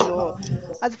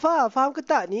 10.40. Azfar, faham ke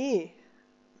tak ni?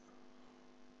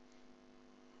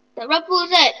 Tak berapa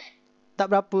Ustaz? Tak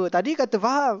berapa. Tadi kata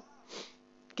faham.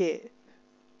 Okey.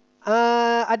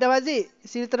 Adam Aziz,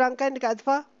 sila terangkan dekat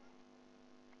Azfar.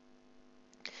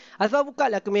 Azfar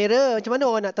bukalah kamera. Macam mana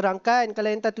orang nak terangkan kalau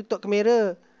Enta tutup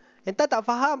kamera? Enta tak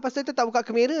faham pasal Enta tak buka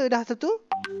kamera dah satu.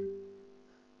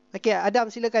 Okey, Adam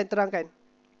silakan terangkan.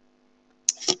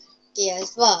 Okey,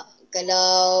 Asfa.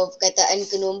 Kalau perkataan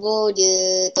ke nombor,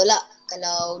 dia tolak.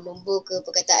 Kalau nombor ke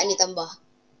perkataan, dia tambah.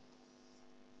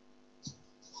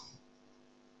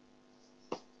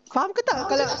 Faham ke tak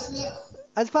kalau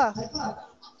Azfar?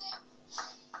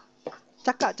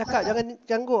 Cakap. Jangan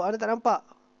ganggu. Ana tak nampak.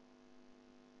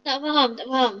 Tak faham.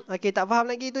 Okey, tak faham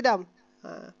lagi tu Dam.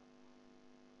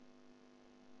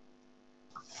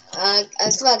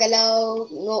 Asfa, kalau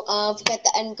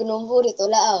perkataan ke nombor, dia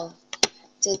tolak tau.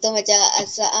 Contoh macam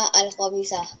as-sa'ah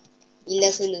al-khamisah illa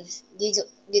sulus. Dia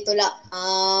tolak.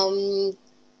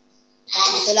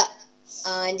 Dia tolak.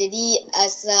 Jadi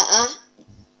as-sa'ah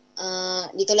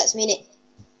ditolak seminit.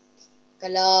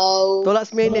 Kalau Tolak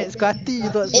seminit. Suka hati je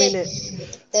tolak seminit.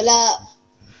 Tolak.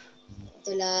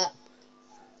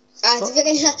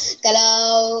 Sebenarnya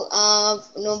kalau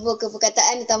nombor ke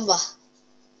perkataan ditambah.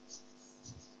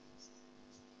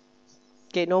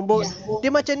 Okey, nombor. Dia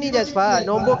macam ni Jasfar.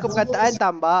 Nombor ke perkataan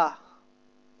tambah.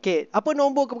 Okey, apa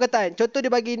nombor ke perkataan? Contoh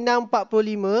dia bagi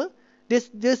 6.45.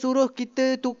 Dia suruh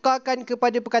kita tukarkan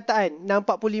kepada perkataan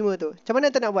 6.45 tu. Macam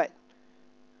mana kita nak buat?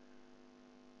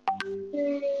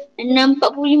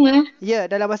 6.45. Ya,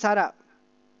 dalam bahasa Arab.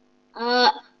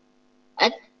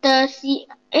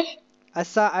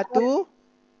 As-sa'atu.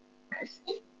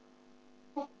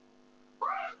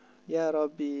 Ya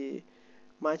Rabbi.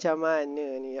 Macam mana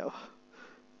ni ya Allah.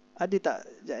 Ada tak?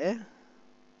 Sekejap ya.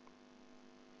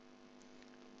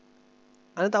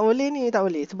 Ana tak boleh ni, tak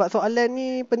boleh. Sebab soalan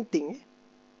ni penting.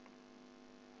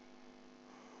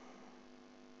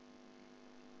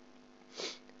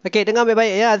 Okey, dengar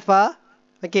baik-baik ya Azfar.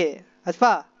 Okey,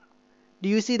 Azfar. Do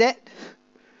you see that?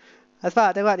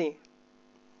 Azfar, tengok ni.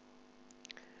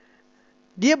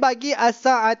 Dia bagi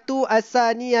as-sa'atu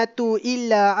as-saniyatu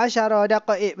illa 10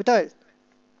 daqa'iq. Betul?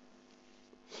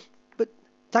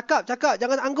 Cakap.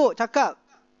 Jangan angguk. Cakap.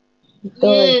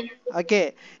 Betul.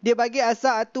 Okey. Dia bagi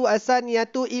as-sa'atu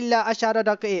as-saniyatu illa 10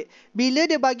 daqa'iq. Bila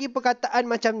dia bagi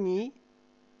perkataan macam ni,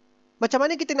 macam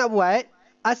mana kita nak buat?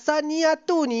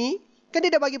 As-saniyatu ni, kan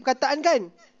dia dah bagi perkataan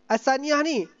kan? As-saniyah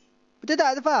ni. Betul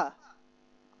tak Azfar?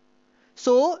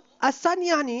 So,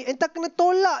 as-saniyah ni, entah kena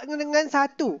tolak dengan 1.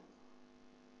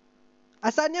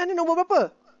 As-saniyah ni nombor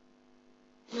berapa?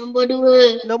 Nombor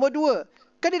 2. Nombor 2.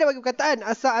 Kan dia dah bagi perkataan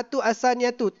as-sa'atu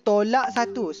as-saniyatu, tolak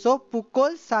 1. So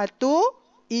pukul 1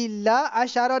 illa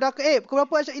asyara daqa'iq. Pukul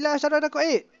berapa illa asyara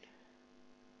daqa'iq?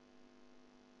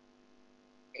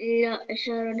 La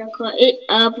asyara daqa'iq.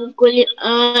 Pukul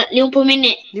 50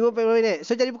 minit. 50 minit.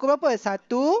 So jadi pukul berapa? 1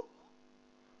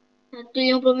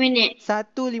 1.50 minit.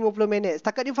 1.50 minit.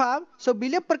 Setakat ni faham? So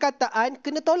bila perkataan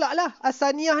kena tolak lah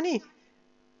as-saniyah ni.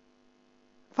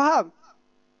 Faham?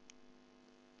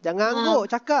 Jangan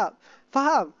angguk cakap.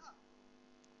 Faham?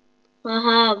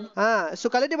 Faham.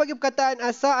 So kalau dia bagi perkataan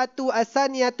as-sa'atu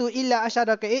as-saniyatu illa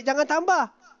asyara daqa'iq, jangan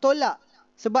tambah. Tolak.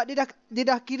 Sebab dia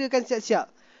dah kirakan siap-siap.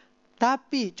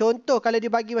 Tapi contoh kalau dia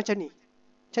bagi macam ni.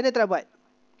 Macam mana tak nak buat?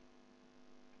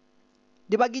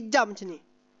 Dia bagi jam macam ni.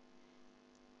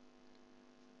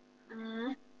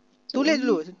 Tulis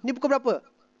dulu. Ni pukul berapa?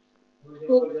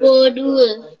 Pukul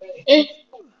 2.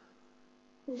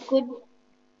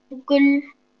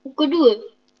 Pukul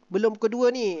 2. Belum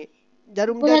pukul 2 ni.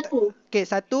 Jarum Pukul dia. 1. Okey,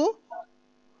 1.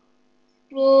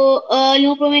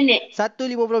 50 minit.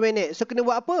 1.50 minit. So kena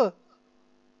buat apa?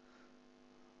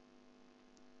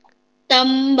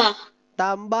 Tambah.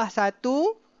 Tambah 1.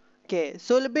 Okey,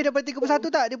 so lebih daripada 31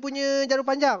 tak dia punya jarum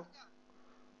panjang?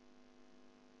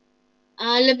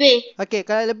 Lebih. Okey,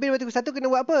 kalau lebih daripada 31 kena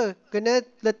buat apa? Kena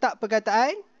letak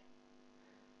perkataan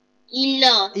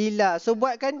Illa. illa. So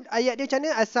buatkan ayat dia macam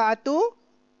mana? As-sa'atu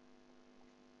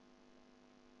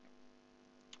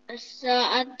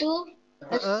As-sa'atu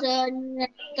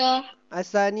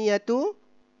as-saniyatu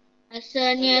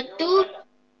as-saniyatu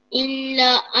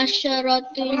illa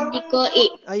asyaratul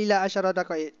daqa'iq. illa asyara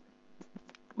daqa'iq.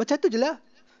 Macam tu je lah.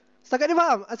 Setakat ni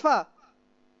faham? Asfar?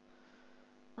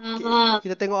 Faham.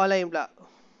 Kita tengok orang lain pula.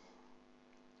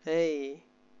 Hey.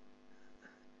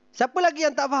 Siapa lagi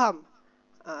yang tak faham?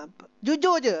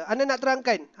 Jujur je. Anda nak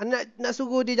terangkan. Anda nak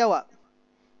suruh dia jawab.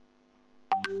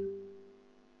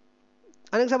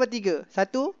 Anda sampai 3. 1.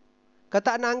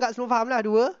 Kata anda anggap semua faham lah.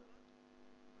 2.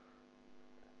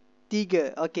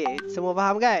 3. Okey. Semua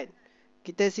faham kan?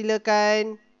 Kita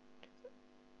silakan.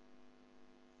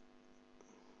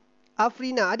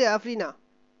 Afrina. Ada Afrina?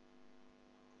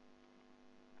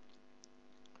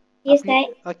 Ya, Ustaz.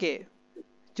 Okey.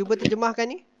 Cuba terjemahkan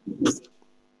ni.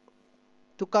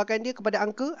 Tukarkan dia kepada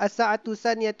angka. As-sa'atu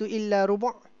saniyatu illa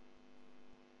rubu'.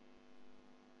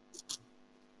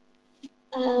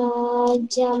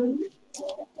 Jam.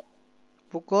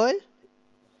 Pukul.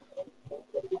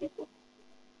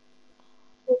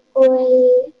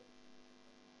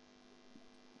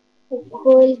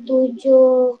 Pukul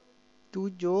 7.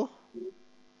 7.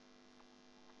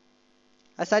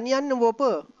 Asanian nombor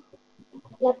apa?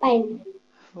 8.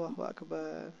 Wah,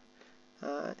 akbar.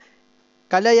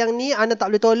 Kalau yang ni anda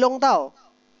tak boleh tolong tau.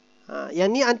 Yang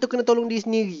ni anda kena tolong diri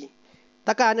sendiri.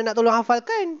 Takkan anda nak tolong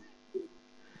hafalkan?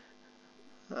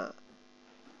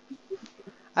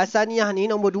 Asaniyah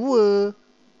ni nombor 2.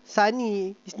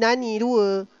 Sani, isnani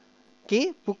 2.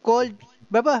 Okey, pukul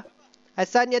berapa?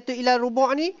 Asaniyatu ila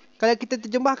rubu' ni kalau kita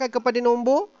terjemahkan kepada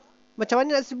nombor, macam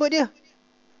mana nak sebut dia?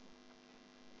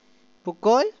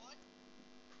 Pukul.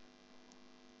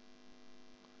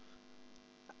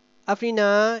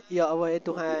 Afrina, ya Allah ya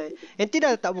Tuhan. Enti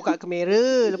dah tak buka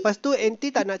kamera. Lepas tu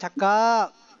enti tak nak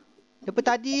cakap. Lepas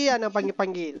tadi anak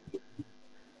panggil-panggil.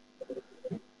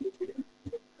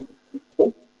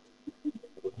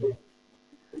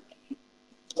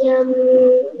 Jam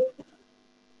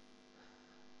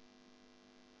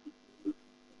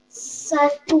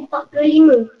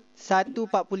 1.45.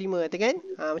 1.45 kan?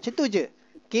 Macam tu je.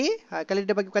 Okey, kalau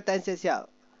dia bagi perkataan siap-siap.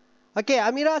 Okey,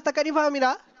 Amira setakat ni faham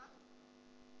Amira?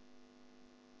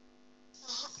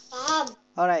 Faham.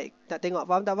 Alright, nak tengok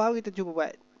faham tak faham kita cuba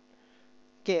buat.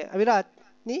 Okey, Amira,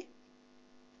 ni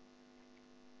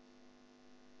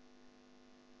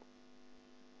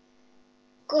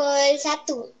Pukul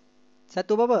 1.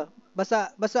 satu apa?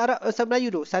 Bahasa Arab, bahasa Melayu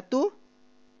tu. 1.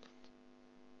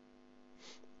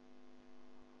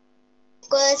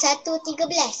 Pukul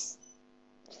 1.13.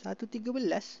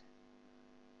 1.13.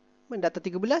 Mana datang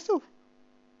 13 tu?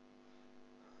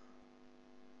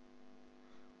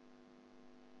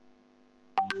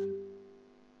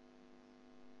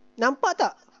 Nampak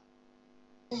tak?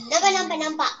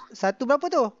 Nampak. Satu berapa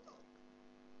tu?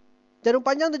 Jarum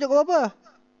panjang tunjuk berapa?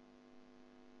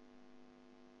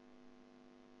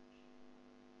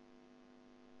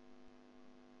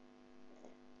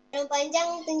 Jarum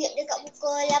panjang tunjuk dekat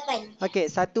pukul 8. Okey,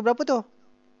 satu berapa tu?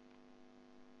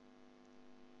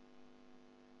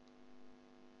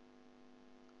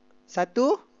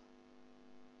 Satu?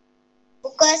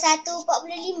 Pukul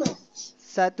 1.45.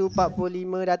 1.45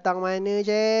 datang mana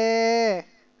je?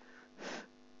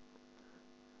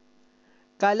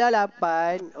 Kalau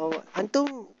 8, oh,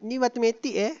 antum ni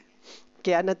matematik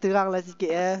Okay, Ana teranglah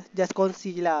sikit Just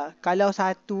kongsi je lah. Kalau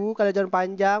 1, kalau jarum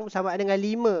panjang sama dengan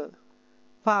 5.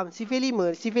 Faham? Sifir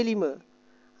 5, sifir 5.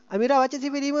 Amira baca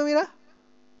sifir 5, Amira.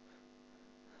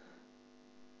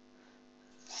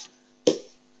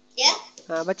 Ya.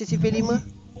 Baca sifir 5. 1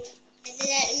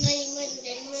 darab 5, 5, 2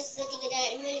 darab 5, 3 darab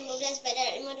 5, 15, 4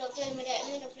 darab 5, 20, 5 darab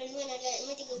 5, 25, 6 darab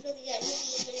 5, 30, 3 darab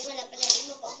 5, 35, 8 darab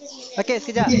 5, 40, 9 darab 5. Okey,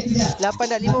 sekejap. 8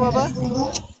 darab 5 berapa?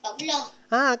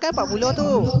 40. Kan 40 tu.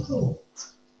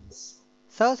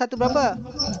 So, 1 berapa?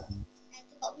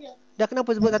 140. Dah kenapa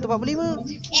sebut 145?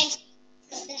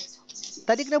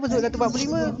 Tadi kenapa sebut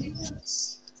 145?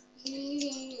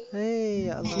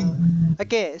 Hei, ya Allah.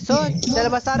 Okey, so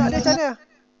dalam bahasa Arab dia macam mana?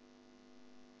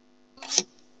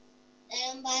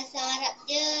 Dalam bahasa Arab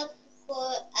dia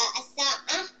pukul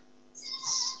as-sa'ah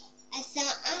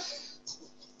as-sa'ah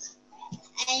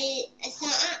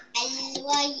as-sa'ah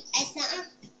as-sa'ah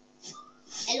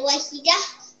al-wahidah.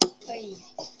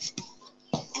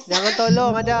 Jangan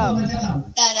tolong Adam.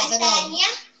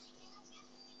 As-saniyah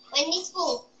wan nisfu.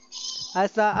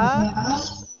 As-sa'ah,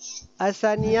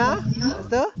 as-saniyah,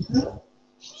 tu?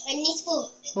 Wan nisfu.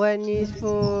 Wan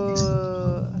nisfu.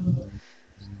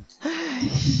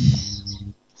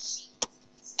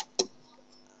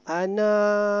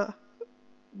 Ana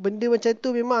benda macam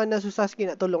tu memang Ana susah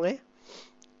sikit nak tolong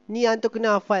Ni antum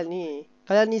kena hafal ni.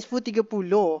 Kalau nisfu 30.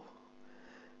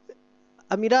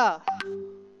 Amira.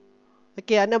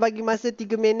 Okey, Ana bagi masa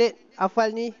 3 minit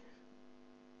hafal ni.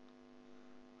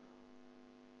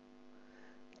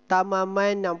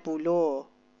 Tamaman 60.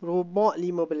 Rubuk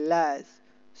 15.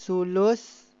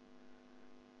 Sulus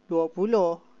 20.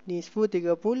 Nisfu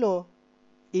 30.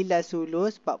 Ila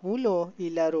sulus 40.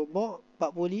 Ila rubuk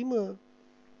 45.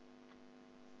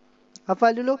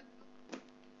 Hafal dulu.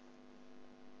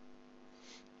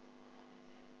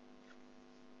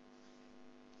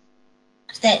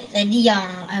 Ustaz, tadi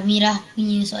yang Amirah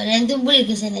punya soalan tu boleh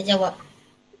ke saya nak jawab?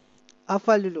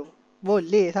 Hafal dulu.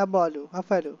 Boleh, sabar dulu.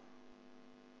 Hafal dulu.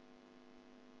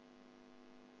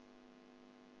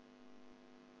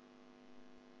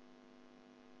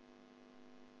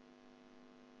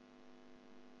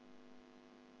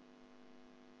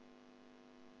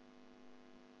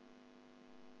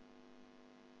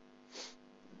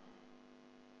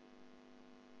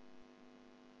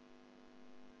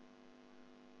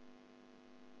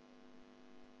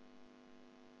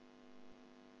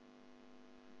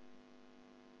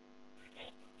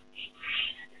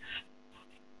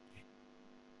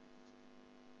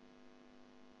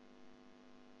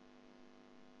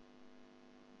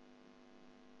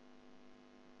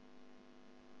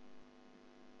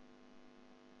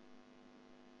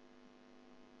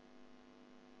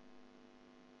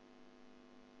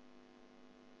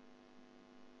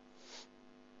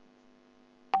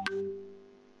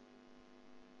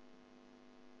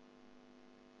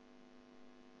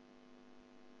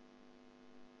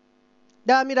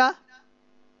 Dah Amira?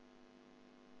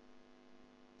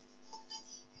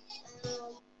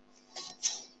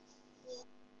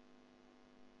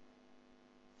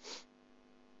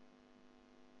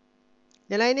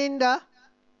 Yang lain ni dah?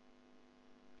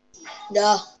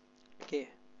 Dah. Okey.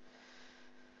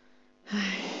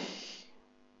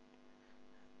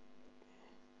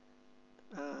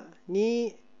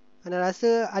 Ni Ana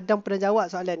rasa Adam pernah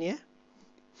jawab soalan ni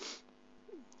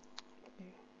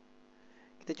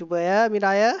Kita cuba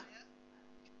Amira Jangan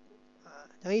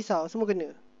risau, semua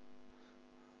kena.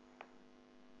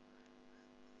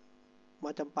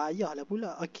 Macam payah lah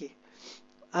pula. Okey.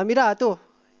 Amira tu,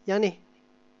 yang ni.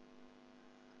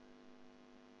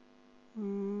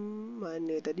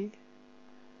 Mana tadi?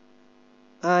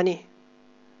 Ni.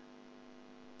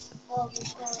 Oh,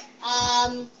 betul.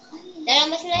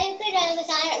 Dalam bahasa Melayu ke dalam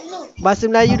bahasa Arab dulu? Bahasa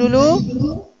Melayu dulu.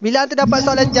 Bila anda dapat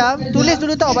soalan jam, tulis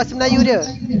dulu tau bahasa Melayu dia.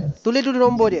 Tulis dulu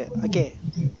nombor dia. Okey.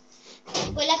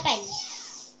 Pukul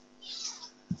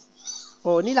 8.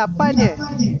 Oh, ni 8 je.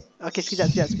 Okey,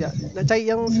 sekejap. Nak cari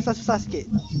yang susah-susah sikit.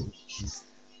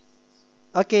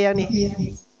 Okey, yang ni.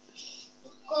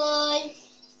 Pukul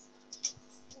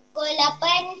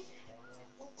 8.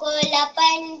 Pukul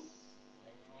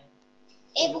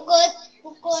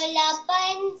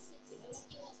 8.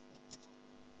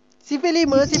 Sifir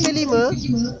 5.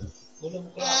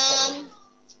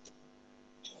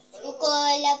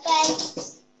 Pukul 8.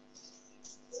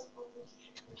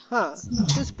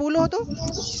 Tu 10 tu?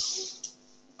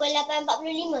 Pukul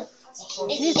 8.45.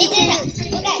 Ni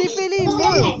sifir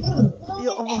 5.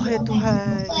 Ya Allah, ya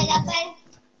Tuhan. Pukul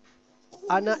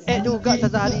 8. Anak add juga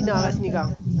Ustazah Alina kat sini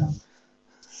kang.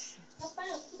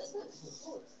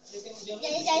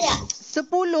 10.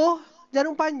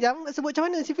 Jarum panjang nak sebut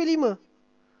macam mana sifir 5?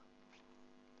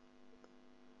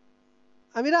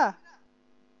 Amira?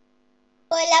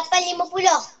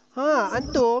 850.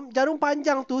 Antum jarum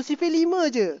panjang tu sifir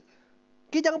 5 je.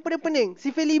 Okey, jangan pening-pening.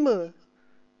 Sifir 5.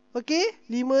 Okey?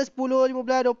 5, 10, 15,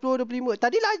 20, 25.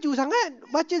 Tadi laju sangat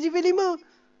baca sifir 5.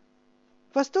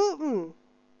 Lepas tu,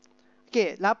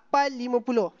 okey,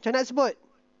 850. Macam nak sebut?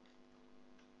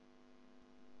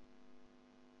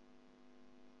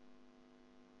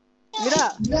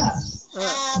 Mira?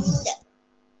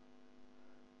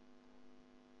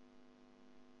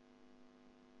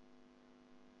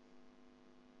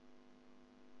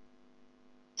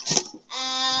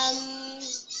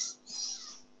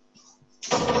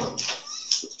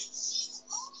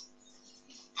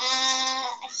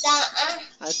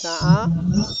 As-sa'ah.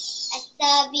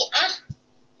 As-sabi'ah.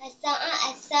 As-sa'ah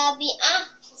as-sabi'ah.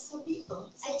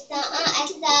 As-sa'ah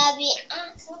as-sabi'ah.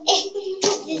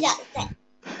 Sekejap, Ustaz.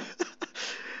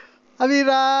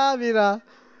 Amira.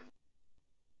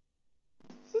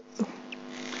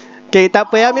 Okey, tak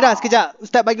apa ya Amira, sekejap.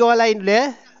 Ustaz bagi orang lain dulu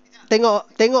ya.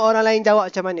 Tengok orang lain jawab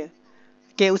macam mana.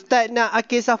 Okey, Ustaz nak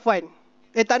Akil Safwan.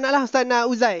 Tak nak lah, Ustaz nak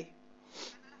Uzai.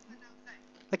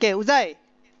 Okey, Uzai.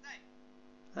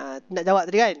 Nak jawab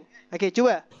tadi kan? Okey,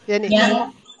 cuba. Yang ni.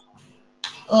 Yang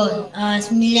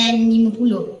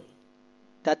 950.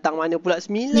 Datang mana pula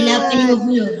 9?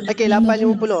 850. Okey,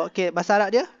 850. Okey, bahasa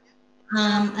Arab dia?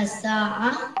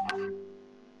 As-sa'ah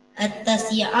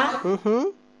at-tasi'ah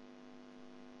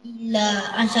ila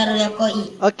 10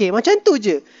 daqaiq. Okey, macam tu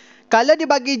je. Kalau dia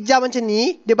bagi jam macam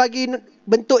ni, dia bagi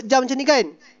bentuk jam macam ni kan?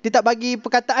 Dia tak bagi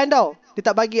perkataan tau. Dia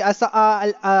tak bagi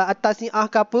as-sa'ah at-tasi'ah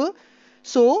ke apa.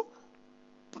 So,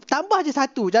 tambah je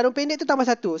satu. Jarum pendek tu tambah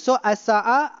satu. So,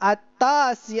 as-sa'ah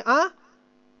at-tasi'ah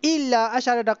illa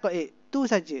 10 daqaiq. Tu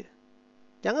saja.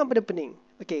 Jangan pening-pening.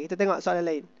 Okey, kita tengok soalan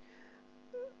lain.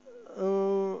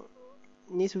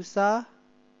 Ni susah.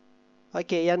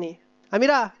 Okey, yang ni.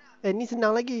 Amira. Ni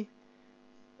senang lagi.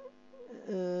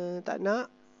 Tak nak.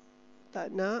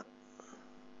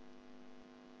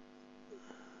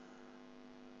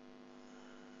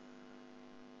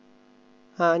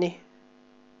 Ni.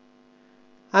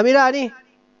 Amira ni.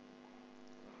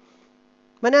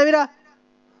 Mana Amira?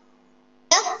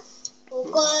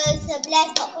 Pukul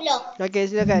 11.40.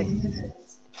 Okey, silakan.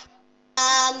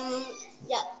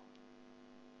 Sekejap.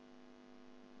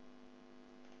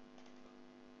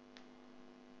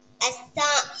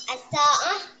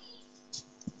 As-sa'ah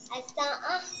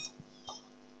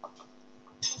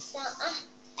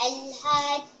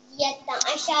al-hadiyata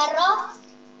asyara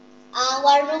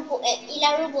ila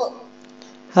rubu'.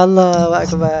 Allahu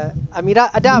akbar. Amira,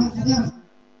 Adam.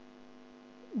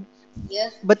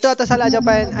 Ya, Betul atau salah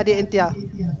jawapan adik Intia?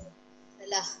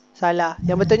 salah. Salah.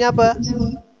 Yang betulnya apa?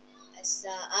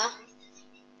 As-sa'ah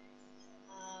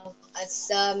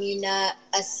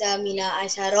as-samina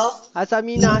asyara.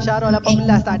 Asamina Asyara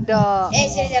 18 tak ada.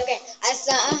 Sekejap kan.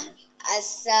 As-sa'ah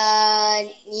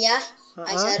as-saniyah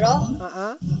asyara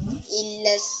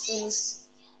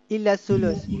Illa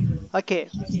sulus.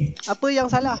 Okey. Apa yang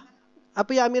salah?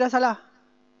 Apa yang Amira salah?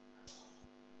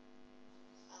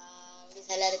 Dia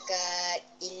salah dekat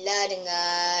illa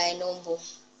dengan nombor.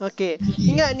 Okey.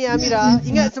 Ingat ni Amira,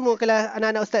 ingat semua kelas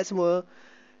anak-anak ustaz semua.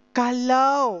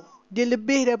 Kalau dia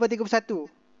lebih daripada 31.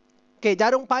 Okey,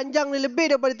 jarum panjang dia lebih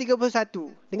daripada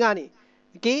 31. Dengar ni.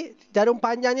 Okey, jarum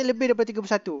panjangnya lebih daripada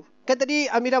 31. Kan tadi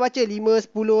Amira baca 5,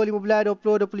 10, 15,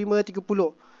 20, 25,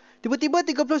 30. Tiba-tiba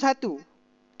 31.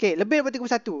 Okey, lebih daripada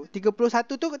 31.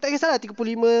 31 tu tak kisahlah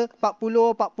 35,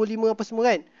 40, 45 apa semua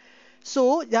kan.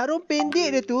 So, jarum pendek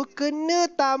dia tu kena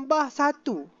tambah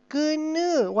 1.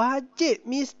 Kena, wajib,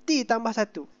 mesti tambah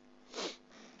 1.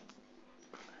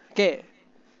 Okey.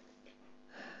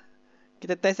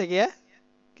 Kita test lagi ya.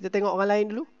 Kita tengok orang lain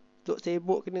dulu. Duk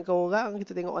sibuk kenakan orang,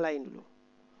 kita tengok orang lain dulu.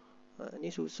 Ni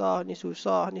susah.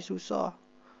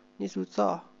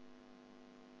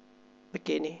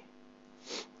 Okey ni.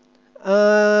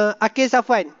 Akil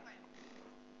Safwan.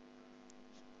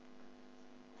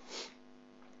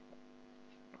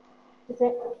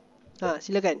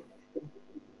 Silakan.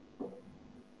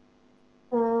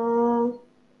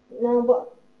 Nak buat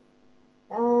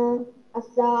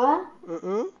as-sa'ah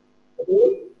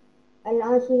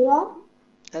al-ashirah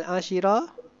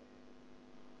Al-Ashirah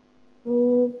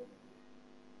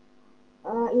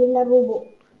ila rubu'.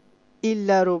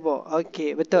 illa rubu'.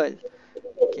 Okey, betul.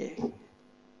 Okey.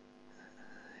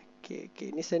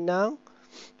 Ni senang.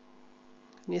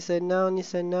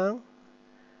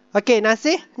 Okey,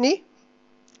 Nasih ni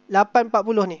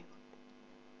 8.40 ni.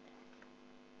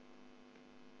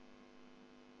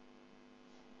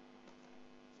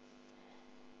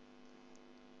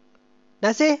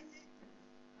 Nasir?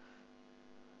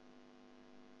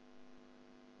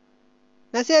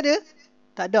 Nasir ada?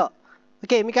 Tak ada.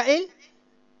 Okey, Mikael?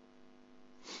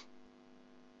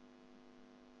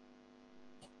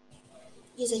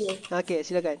 Ya saya. Okey,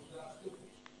 silakan.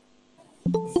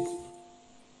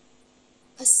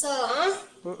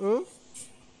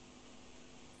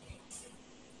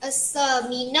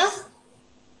 Asaminah.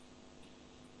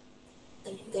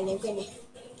 Bukan ni.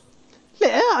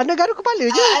 Lek lah, anda garuk kepala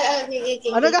je. Okay.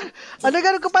 Anda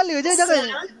garuk kepala je.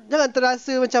 Jangan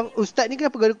terasa macam ustaz ni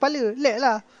kenapa garuk kepala. Lek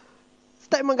lah.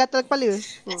 Ustaz memang gatal kepala.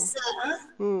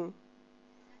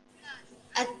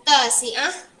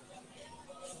 Atasi'ah.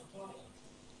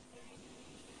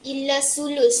 Illa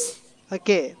sulus.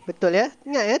 Okey, betul ya.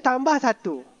 Ingat ya, tambah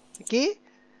 1. Okey.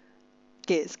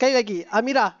 Okey, sekali lagi.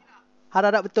 Amirah.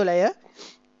 Harap-harap betul lah ya.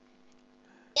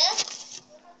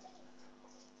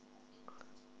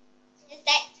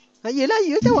 Yelah,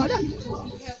 ya jawab dah.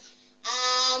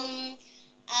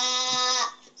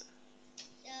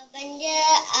 Benda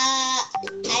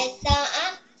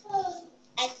As-sa'ah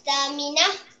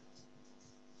As-saminah.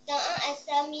 Sa'ah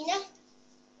As-saminah.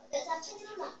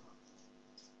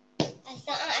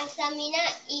 As-sa'ah As-saminah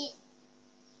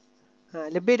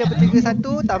Lebih daripada 1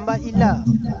 tambah illa.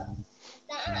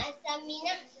 As-sa'ah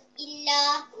As-saminah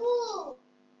illa rubu'.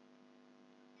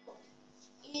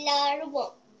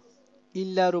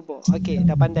 Illa rubu'. Okey,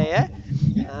 dah pandai ya.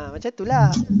 Macam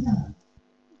itulah.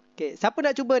 Okey, siapa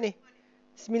nak cuba ni?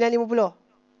 9.50.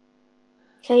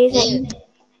 Saya Ustaz.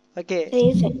 Okey. Saya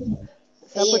Ustaz.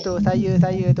 Siapa tu? Saya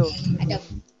tu. Adam.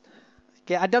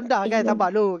 Okey, Adam dah kan?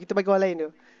 Sabar dulu. Kita bagi orang lain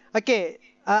tu. Okey,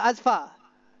 Azfar.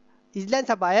 Izlan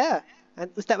sabar ya.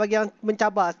 Ustaz bagi yang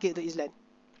mencabar sikit tu Izlan.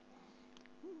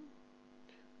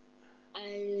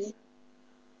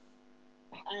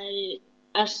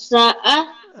 As-sa'ah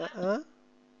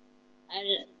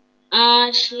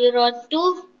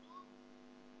al-ashiratu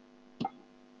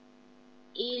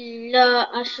illa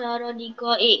asyara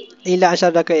diqa'iq. Illa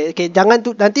asyar daqaiq. Okey, jangan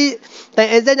tu nanti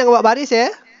time exam jangan buat baris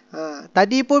ya.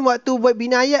 Tadi pun waktu buat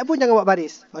bina ayat pun jangan buat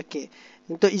baris. Okey.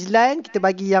 Untuk Izlan kita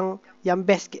bagi yang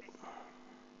best sikit.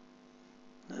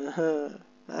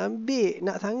 Ambil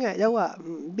nak sangat jawab.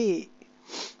 Ambil.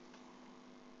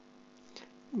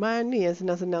 Mana yang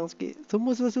senang-senang sikit?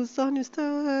 Semua susah-susah ni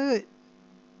Ustaz.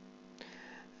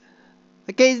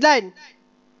 Okey Izlan.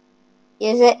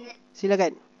 Ya Ustaz.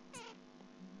 Silakan.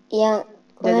 Yang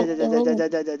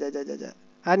Jap.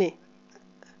 Ni.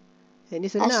 Yang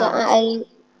ni senang. As-sa'ah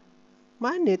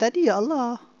Mana tadi ya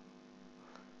Allah?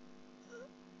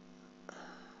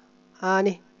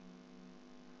 Ni.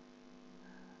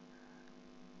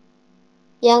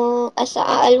 yang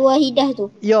as-sa'ah al-wahidah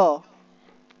tu. Ya.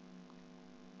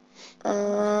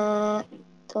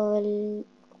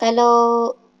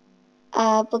 Kalau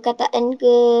perkataan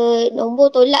ke nombor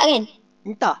tolak kan?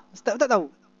 Entah. Ustaz tak tahu.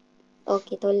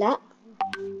 Okey, tolak.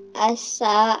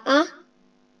 As-sa'ah.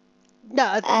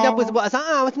 Kenapa sebut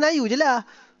asa'ah? Masa Melayu je lah.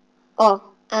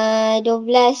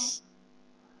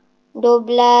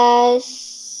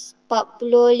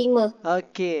 12:45.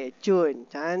 Okey, Cun.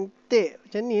 Cantik.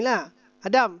 Macam ni lah.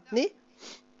 Adam, ni?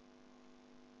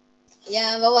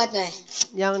 Yang bawah tu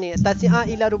Yang ni. Tasi'ah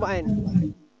ila ruba'an.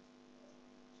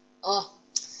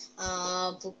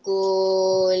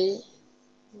 Pukul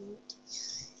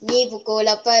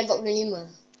 8.45.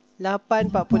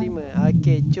 8.45.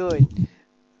 Okey, Cun.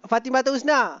 Fatimah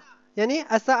Husna. Yang ni?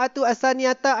 As-sa'atu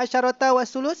as-saniyata asyarata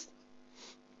was-sulus.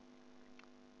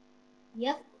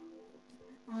 Ya.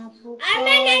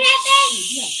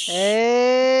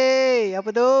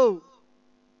 Apa tu?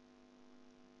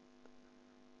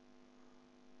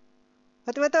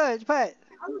 Fatimah tu, cepat.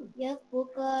 Ya,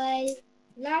 pukul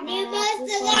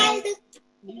 15.30.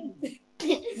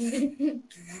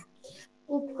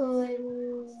 Pukul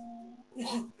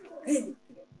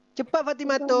Cepat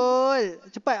Fatimah Tul.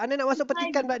 Cepat, anda nak masuk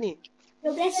petikan pula ni.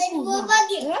 12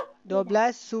 pagi.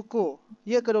 12 suku.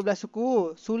 Ya ke 12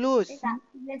 suku? Sulus.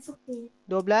 12 suku.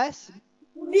 12.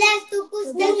 12 suku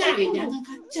setengah. Jangan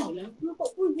kacau lah.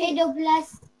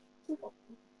 12.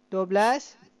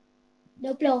 12.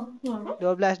 20.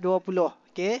 12, 20.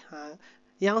 Okey.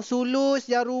 Yang sulus,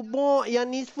 yang rubuk, yang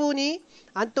nisfu ni,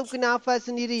 antum kena hafal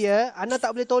sendiri ya. Ana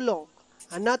tak boleh tolong.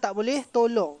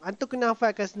 Antum kena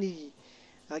hafalkan sendiri.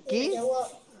 Okey.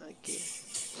 Okey.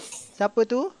 Siapa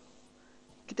tu?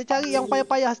 Kita cari yang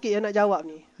payah-payah sikit yang nak jawab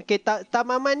ni. Okey,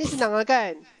 tamaman ni senang lah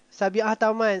kan? Sabiah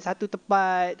taman, 1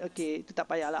 tepat. Okey, itu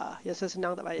tak payahlah. Yang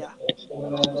senang tak payah.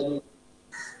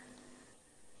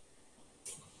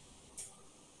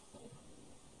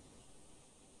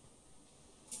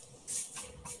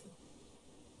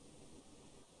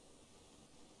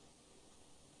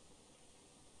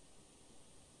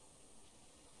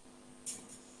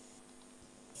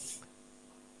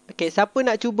 Okey, siapa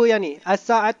nak cuba yang ni?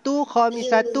 As-sa'atu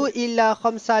khamisatu illa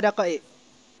khamsa daqa'iq.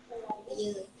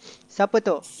 Ya. Siapa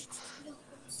tu?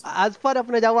 Azfar dah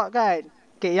pernah jawab kan?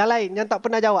 Okey, yang lain yang tak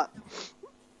pernah jawab.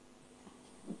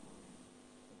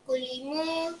 Pukul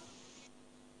 5.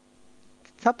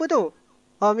 Siapa tu?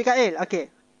 Oh, Mikael. Okey.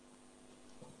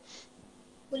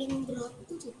 Pukul 5 berapa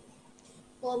tu?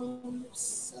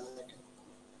 Komsa.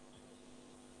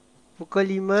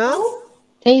 Pukul 5.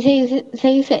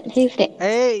 Saya Ustaz.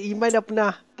 Iman dah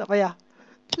pernah. Tak payah.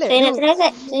 Saya nak try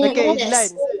Ustaz. Okey,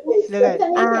 Izlan.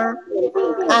 Silakan.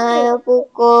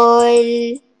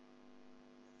 Pukul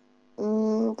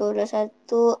 4.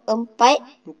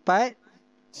 4.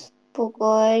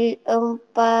 Pukul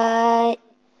 4.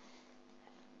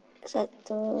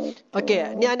 1.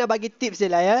 Okey, ni Ana bagi tips je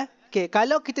lah ya. Okey,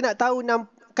 kalau kita nak tahu 6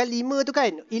 kali 5 tu kan,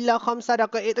 illa khamsa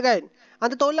daqa'iq tu kan,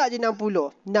 anda tolak je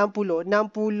 60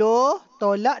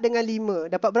 tolak dengan 5.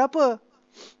 Dapat berapa?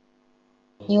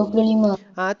 55.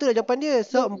 Tu dah jawapan dia.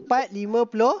 So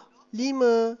 455.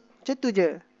 Macam tu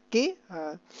je. Okey.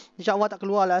 InsyaAllah tak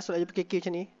keluar lah soalan PKK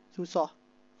macam ni. Susah.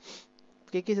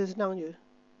 PKK senang je.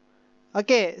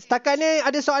 Okey, setakat ni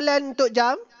ada soalan untuk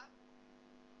jam?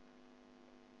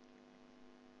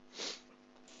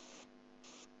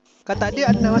 Kalau tak ada,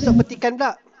 nak masuk petikan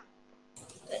pula.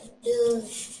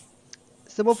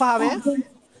 Semua faham ya?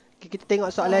 Okay, kita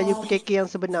tengok soalan UPKK yang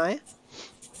sebenar ya.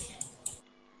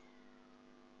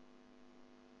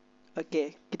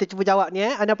 Okey, kita cuba jawab ni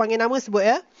ya. Anda panggil nama sebut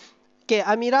ya. Okey,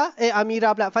 Amira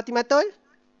pula. Fatimatul?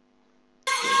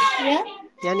 Ya.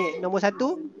 Yang ni, nombor 1.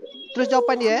 Terus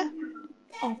jawapan dia ya.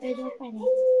 Apa jawapan ni?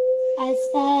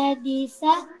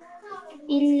 As-sadisa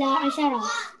illa asyara.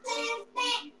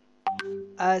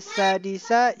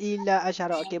 As-sadisa ila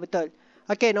asyara. Okey, betul.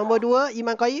 Okey, nombor 2,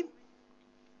 Iman Qayyim.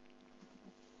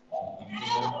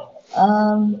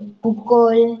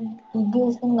 Pukul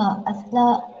 3.30.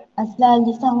 Asla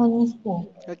lisah wa nisfu.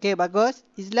 Okey, bagus.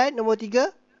 Izlan, nombor 3.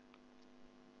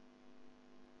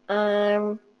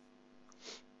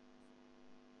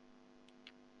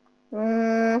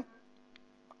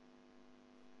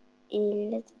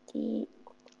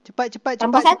 Cepat.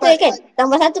 Tambah 1 kan?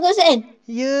 Tambah 1 kan Ustaz kan?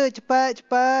 Ya, cepat.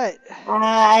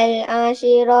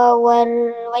 Al-ashira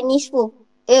wanisfu.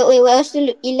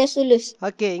 Ila sulus.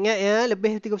 Okey, ingat ya,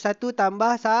 lebih 31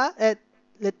 tambah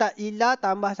letak ila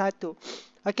tambah 1.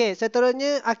 Okey,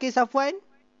 seterusnya Akil Safwan.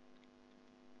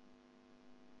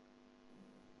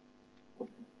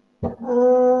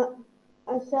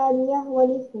 Asaniyah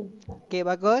wanisfu. Okey,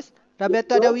 bagus.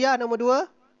 Rabiatul Adawiyah nombor 2.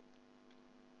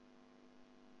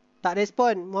 Tak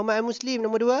respon. Muhammad Al-Muslim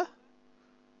nombor 2.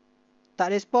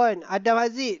 Tak respon. Adam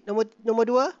Aziz nombor 2. Nombor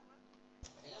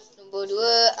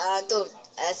 2 tu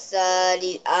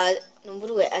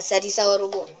nombor 2 Asadisa wa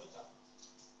rubu'.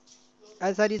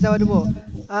 Azhari Sawadubo.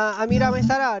 Amira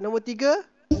Maisara nombor 3.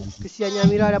 Kesiannya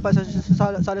Amira dapat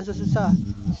soalan susah.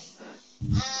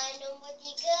 Nombor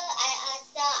 3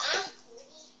 as-sa'ah.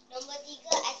 Nombor 3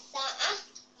 as-sa'ah.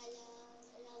 Kalau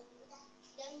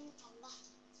dan tambah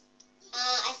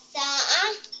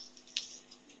as-sa'ah.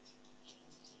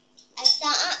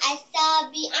 As-sa'ah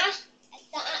as-sabi'ah.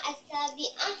 As-sa'ah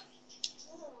as-sabi'ah.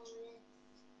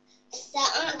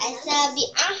 As-sa'ah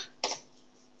as-sabi'ah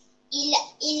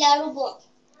ila rubu'.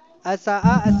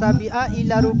 As-sa'a as-sabi'a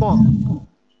ila rubu'.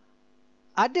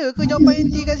 Ada ke jawapan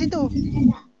inti kat situ?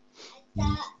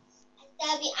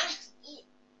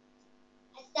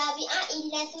 As-sabi'ah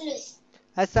ila sulus.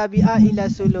 As-sabi'a ila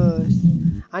sulus.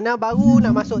 Ana baru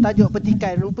nak masuk tajuk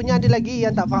petikan. Rupanya ada lagi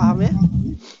yang tak faham ya.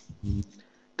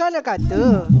 Kan nak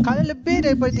kata, kalau lebih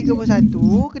daripada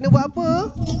 31, kena buat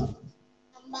apa?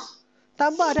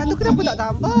 Tambah. Dah tu kenapa tak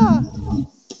tambah?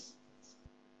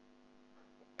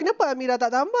 Kenapa Amira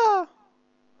tak tambah?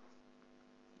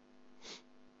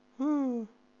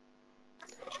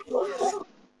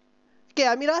 Okey,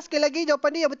 Amira sekali lagi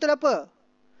jawapan dia yang betul apa?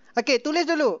 Okey, tulis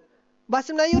dulu.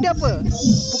 Bahasa Melayu dia apa?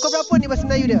 Pukul berapa ni bahasa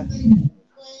Melayu dia?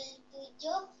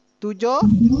 Pukul 7.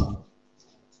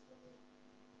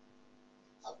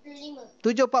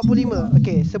 7.45.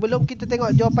 Okey, sebelum kita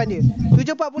tengok jawapan dia.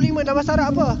 7.45 dalam bahasa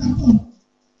Arab apa?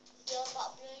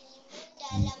 7.45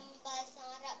 dalam bahasa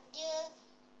Arab dia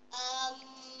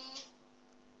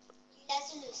ila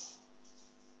sulus.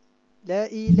 La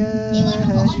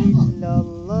ilaha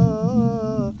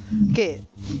illallah. Okey.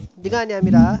 Dengar ni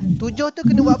Amira. 7 tu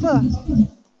kena buat apa?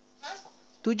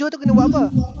 7 tu kena buat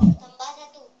apa?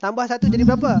 Tambah 1. Tambah 1 jadi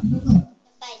berapa?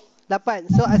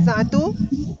 8. So as-sa'atu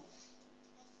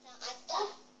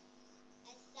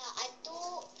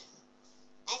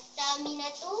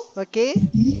As-saminatu. okey.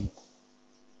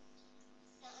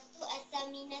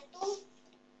 As-saminatu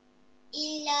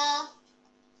illa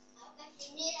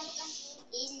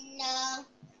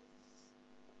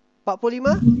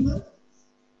 45?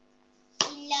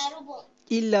 Illa rubu'.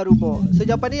 Illa rubu'. So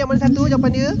jawapan dia yang mana satu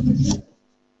jawapan dia?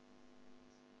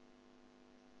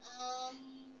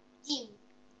 Jim.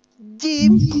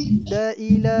 Jim. La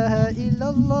ilaha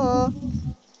illallah.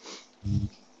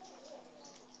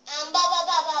 Ba.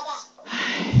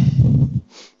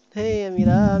 Hei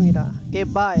Amira. Okay,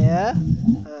 ba ya.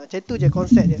 Macam tu je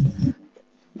konsep dia.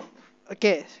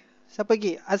 Okay, siapa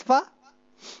lagi? Azfa?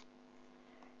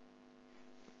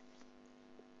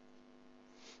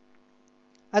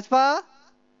 Azfa?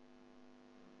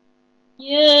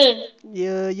 Ya.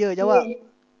 Ya, jawab.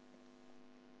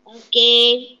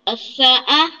 Okey.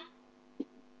 As-sa'ah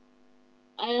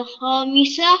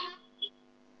al-khamisah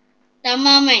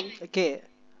tamaman. Okay.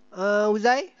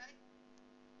 Uzai?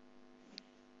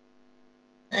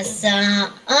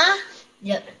 As-sa'ah.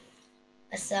 Sekejap.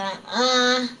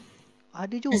 As-sa'ah.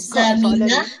 Ada juga As-saminah. soalan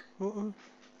ni.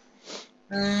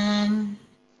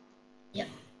 Ya.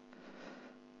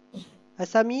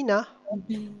 Asamina.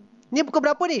 Ni pukul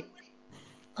berapa ni?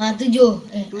 7.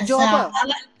 Tujuh apa?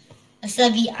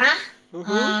 As-sabi'ah.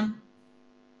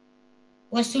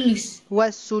 Wasulus.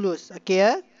 Wassulus. Okay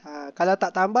ya. Kalau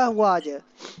tak tambah, wah je.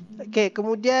 Okay,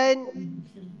 kemudian.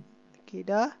 Okay,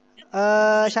 dah.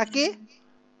 Syakir?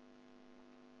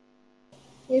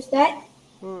 Ya Ustaz.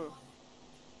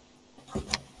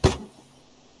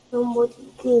 Nombor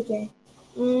 3 je.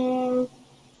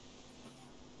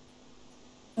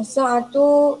 Asal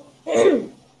tu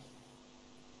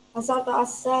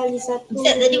asal di satu.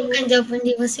 Ustaz tadi bukan jawapan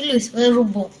dia wasulus,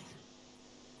 warubuk.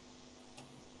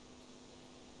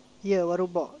 Ya,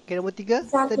 warubuk. Okay, nombor 3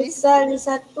 Satu tadi. asal di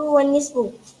satu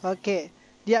wanisbu. Okay.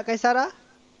 Dia Kaisara?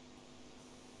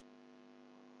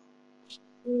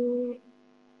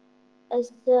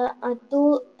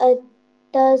 As-sa'atu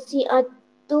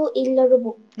at-tasi'atu illa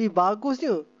rubu'. Bagus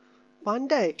je.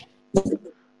 Pandai.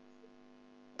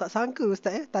 Tak sangka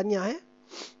Ustaz Tahniah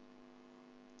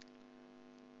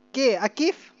Okay,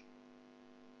 Akif.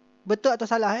 Betul atau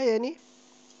salah yang ni?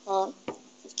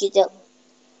 Sekejap.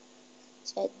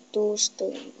 1,5.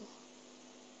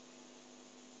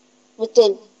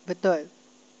 Betul. Betul.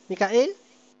 Mikael?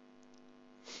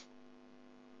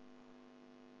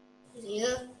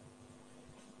 Ya.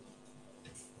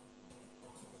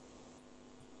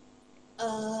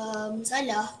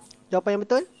 Salah. Jawapan yang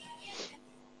betul?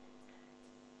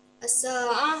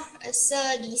 As-sa'ah,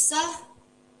 as-sadisah.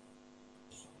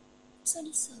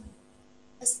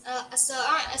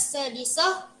 As-sa'ah,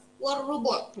 as-sadisah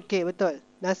war-rubu'. Okay, betul.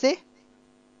 Nasih?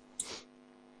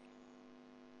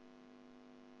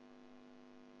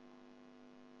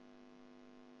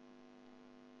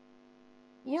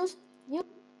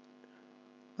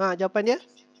 Jawapan dia?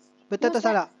 Betul atau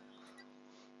salah?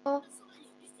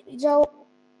 Jawab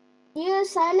dia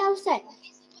salah Ustaz.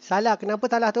 Salah. Kenapa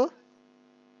salah tu?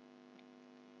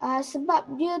 Sebab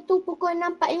dia tu pukul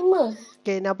 6.45.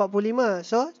 Okay, 6.45.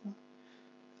 So,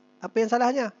 apa yang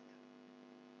salahnya?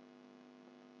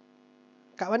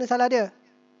 Kat mana salah dia?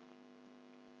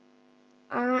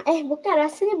 Bukan,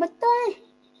 rasanya betul.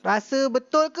 Rasa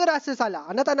betul ke rasa salah?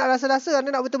 Anda tak nak rasa-rasa,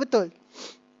 anda nak betul-betul.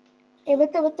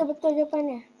 Betul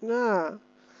jawapannya.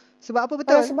 Sebab apa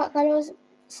betul?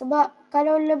 Sebab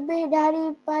kalau lebih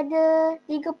daripada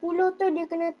 30 tu dia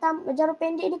kena jarum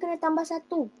pendek dia kena tambah 1.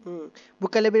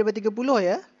 Bukan lebih daripada 30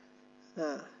 ya?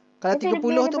 Kalau Betul,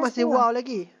 30 tu masih wow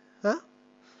lagi.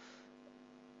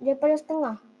 Daripada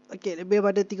setengah. Okey, lebih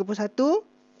daripada 31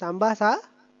 tambah 1.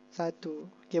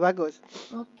 Okey, bagus.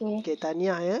 Okey,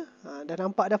 tahniah ya. Dah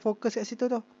nampak dah fokus kat situ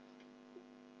tu.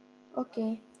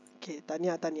 Okey,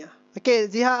 tahniah. Okey,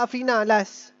 Ziha Afrina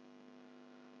last.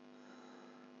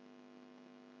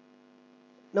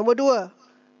 Nombor 2.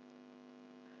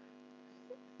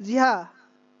 Ziha.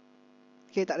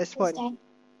 Okey, tak respon.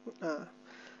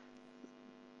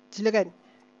 Silakan.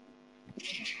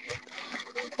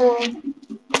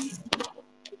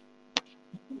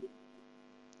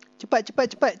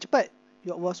 Cepat.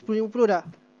 Ya Allah, 10.50 dah.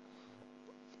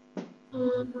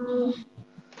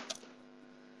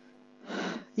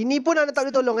 Ini pun anda tak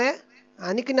boleh tolong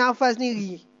ni kena hafal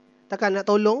sendiri. Takkan nak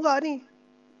tolong kak ni.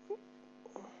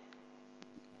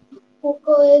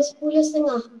 pukul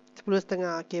 10.30.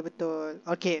 10.30. Okey, betul.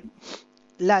 Okey.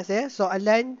 Last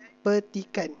soalan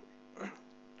petikan.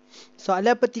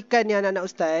 Soalan petikan ni anak-anak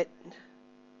ustaz.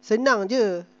 Senang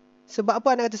je. Sebab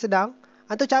apa anak kata senang?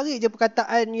 Antum cari je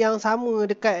perkataan yang sama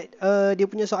dekat dia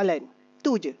punya soalan.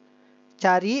 Tu je.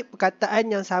 Cari perkataan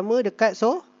yang sama dekat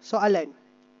soalan.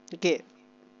 Okey.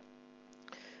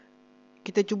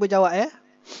 Kita cuba jawab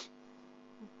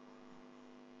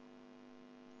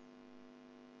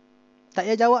Tak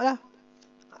payah jawab lah.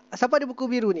 Siapa ada buku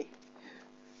biru ni?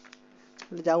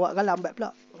 Jawab kan lambat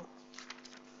pula.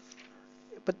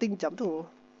 Penting jam tu.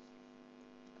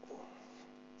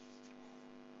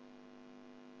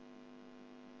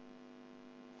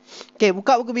 Okay,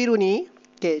 buka buku biru ni.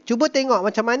 Okay, cuba tengok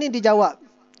macam mana dia jawab.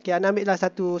 Okay, Ana ambil lah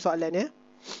satu soalan ya.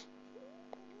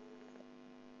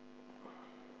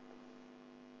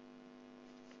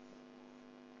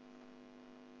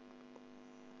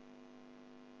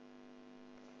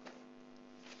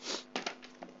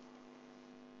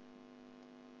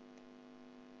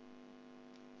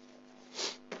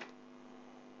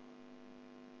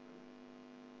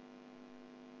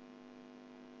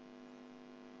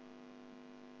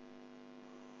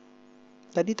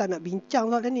 Tadi tak nak bincang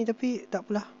soalan ni tapi tak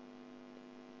apalah.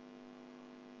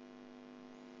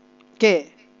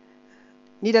 Okay.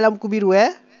 Ni dalam buku biru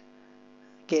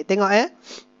Okay, tengok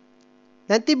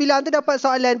Nanti bila antum dapat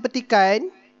soalan petikan,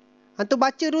 antum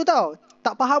baca dulu tau.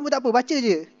 Tak faham pun tak apa, baca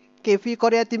je. Okay, fi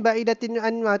qaryatin ba'idatin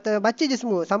an baca je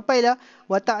semua sampailah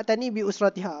wa ta'tani bi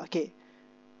usratiha. Okay.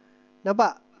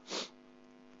 Nampak?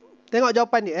 Tengok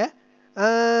jawapan dia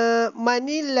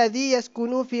manil ladzi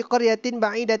yaskunu fi qaryatin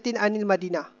ba'idatin anil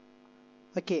Madinah.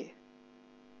 Okey.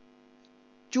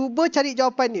 Cuba cari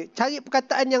jawapan dia. Cari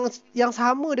perkataan yang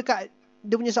sama dekat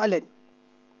dia punya soalan.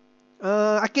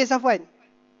 Akil Safwan.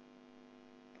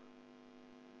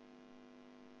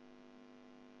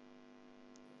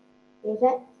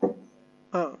 Ustaz.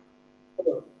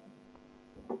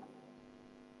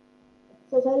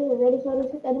 Sorry, dari suara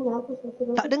saya tak dengar apa.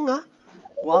 Tak dengar?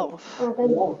 Wow.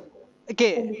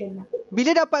 Okey.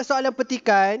 Bila dapat soalan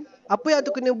petikan, apa yang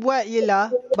tu kena buat ialah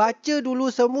baca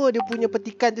dulu semua dia punya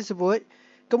petikan tersebut,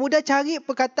 kemudian cari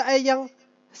perkataan yang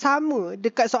sama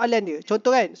dekat soalan dia.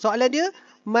 Contoh kan, soalan dia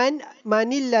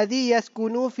manil ladzi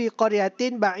yaskunu fi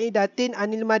qaryatin ba'idatin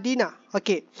anil Madinah.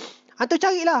 Okey. Antum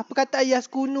carilah perkataan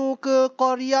yaskunu ke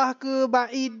qaryah ke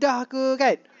ba'idah ke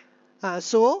kan.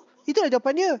 So itulah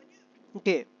jawapan dia.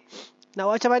 Okey. Nak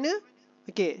buat macam mana?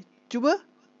 Okey, cuba.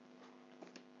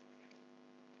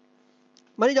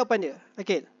 Mana jawapan dia?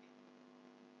 Akil.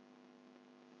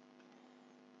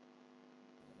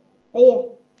 Saya.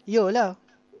 Yolah.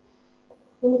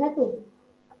 Nombor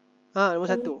 1. Nombor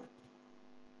 1.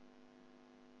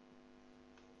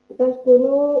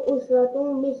 Taskunu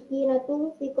usratun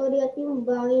miskinatun fi qaryatin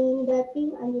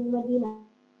ba'idatin anil Madinah.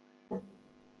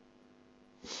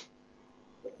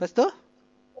 Lepas tu?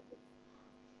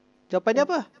 Jawapan dia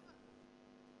apa?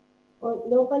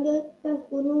 Jawapan dia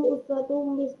taskunu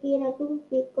usratun miskinatun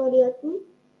fi qaryatin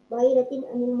ba'idatin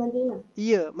anil Madinah.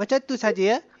 Ya, macam tu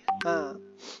saja ya.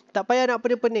 Tak payah nak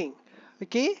pening-pening.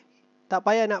 Okey? Tak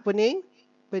payah nak pening.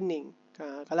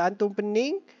 Kalau antum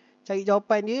pening, cari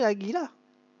jawapan dia lagilah.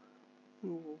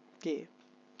 Okey.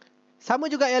 Sama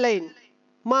juga yang lain.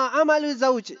 Ma amalu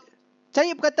zauj.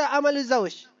 Cari perkataan amalu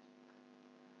zauj.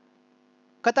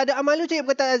 Kata ada amalu, cari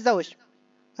perkataan zauj.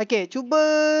 Okey, cuba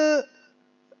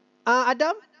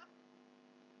Adam.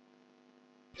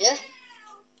 Ya.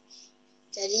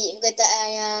 Cari perkataan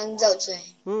yang zauj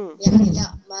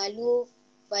Yang malu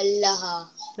balaha.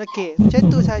 Okey, macam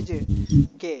tu saja.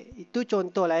 Okey, itu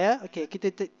contohlah ya. Okey,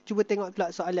 kita cuba tengok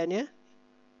pula soalan ya.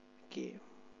 Okey.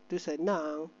 Itu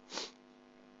senang.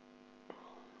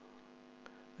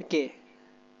 Okey.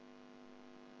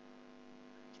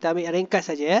 Kita ambil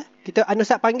ringkas saja ya. Kita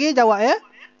Anusat panggil jawab ya.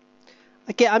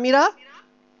 Okey, Amira.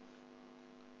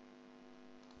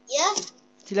 Ya.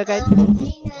 Silakan.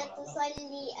 Aina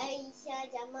tusalli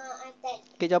Aisyah jama'atan.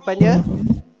 Okey, jawapan dia.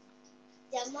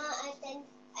 Jama'atan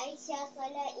Aisyah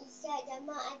salat Isya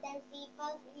jama'atan fi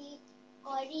fadli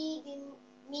qaribin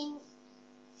min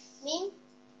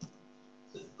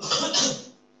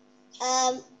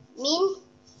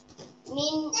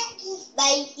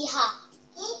baitiha.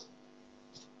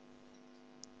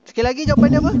 Sekali lagi jawapan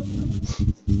dia apa?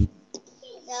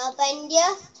 Jawapan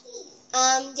dia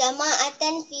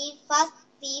jama'atan fi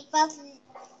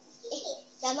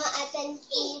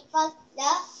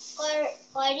fadla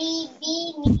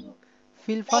qaribi min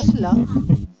Fil fasla.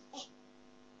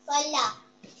 salah.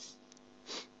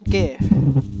 Okey.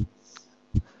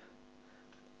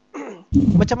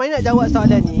 Macam mana nak jawab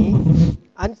soalan ni?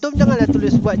 Antum janganlah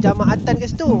tulis buat jama'atan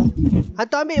kat situ.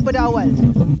 Antum ambil daripada awal.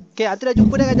 Okey, antum dah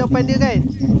jumpa dengan jawapan dia kan?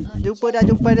 Dah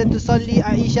jumpa dengan tu solli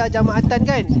Aisyah jama'atan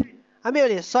kan?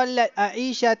 Ambil boleh. Solat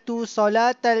Aisyah tu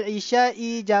solatal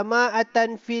isya'i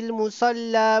jama'atan fil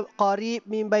musalla qarib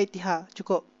min baitiha.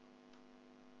 Cukup.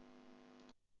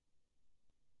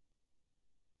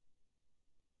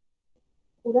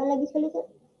 Ulang lagi sekali Ustaz.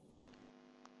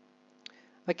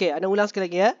 Okey, anda ulang sekali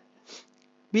lagi ya.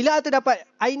 Bila antum dapat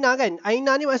Aina kan?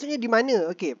 Aina ni maksudnya di mana?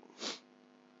 Okey.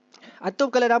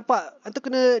 Antum kalau nampak, antum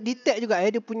kena detect juga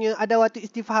dia punya adawatu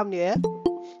istifham dia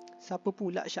Siapa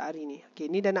pula Syahri ni? Okey,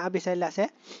 ni dah nak habis saya last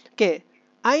Okey.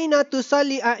 Aina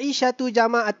tusalli Aisyatu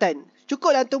jama'atan.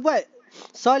 Cukup lah antum buat.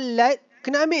 Solat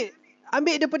kena ambil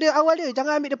daripada awal dia,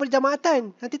 jangan ambil daripada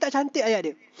jama'atan. Nanti tak cantik ayat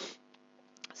dia.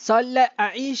 Salat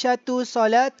Aisyatu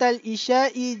salatal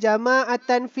isya'i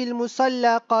jama'atan fil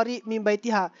musalla qarib min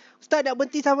baitiha. Ustaz nak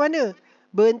berhenti sampai mana?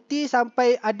 Berhenti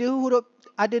sampai ada huruf,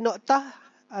 ada noktah,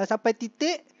 sampai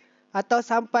titik, atau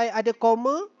sampai ada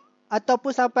koma, ataupun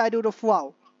sampai ada huruf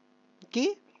waw.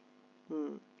 Okey?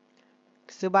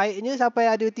 Sebaiknya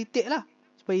sampai ada titik lah,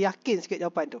 supaya yakin sikit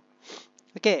jawapan tu.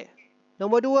 Okey.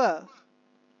 Nombor 2.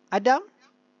 Adam?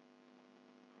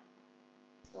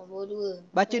 Nombor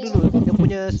 2. Baca dulu dia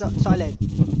punya soalan.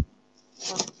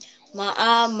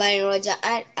 Ma'a man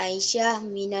raja'at Aisyah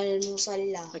minal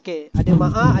musalla. Okey, ada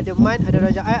ma'a, ada man, ada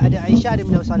raja'at, ada Aisyah, ada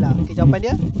minal musalla. Okey, jawapan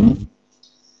dia?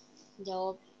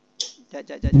 Jawab. Jap.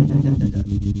 Tadi.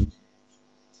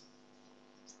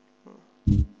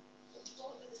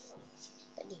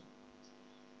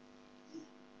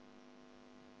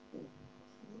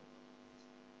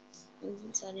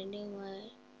 Soalan dia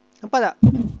Nampak tak?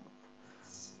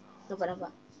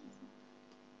 nampak.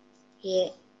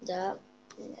 Okey, jawab.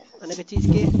 Anak kecil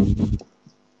sikit.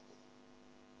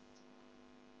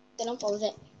 Tak nampak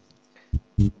Ustaz.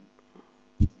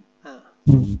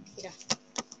 Dah.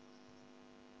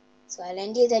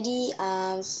 Soalan dia tadi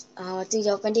waktu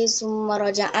jawapan dia summa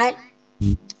raja'at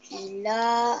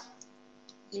ila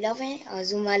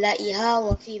zumalaiha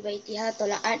wa fi baitiha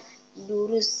tala'at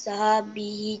durus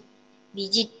sahabihi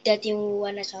bijiddatin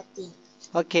wa nasyati.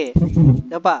 Okey.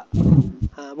 Nampak?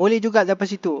 Boleh juga sampai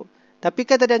situ. Tapi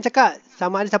kan tadi yang cakap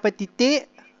sama ada sampai titik,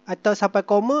 atau sampai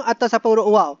koma, atau sampai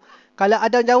huruf waw. Kalau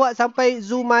ada jawab sampai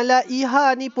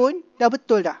zumalaiha ni pun dah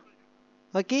betul dah.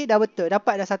 Okey, dah betul.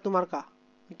 Dapat dah 1 markah.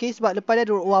 Okey, sebab lepas dia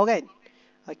ada huruf waw kan.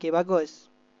 Okey, bagus.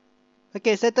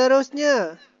 Okey,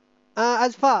 seterusnya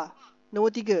Azfar,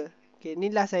 nombor 3. Okey, ni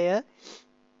last saya.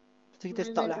 So kita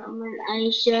stop lah.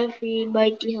 Aisyah fi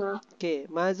baitiha. Okey,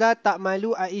 maza tak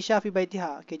malu Aisyah fi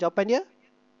baitiha. Okey, jawapan dia?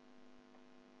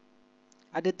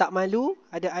 Ada tak malu,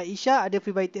 ada Aisyah, ada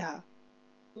fi baitiha.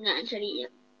 Nak cari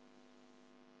ya.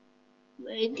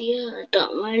 Baitiha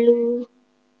tak malu.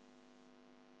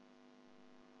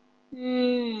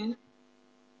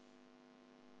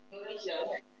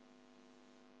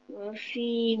 Wa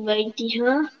fi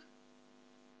baitiha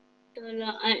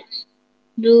tala'at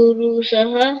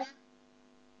durusaha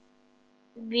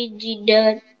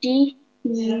bijidati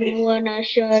wa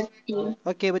nasyati.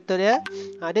 Okey, betul ya.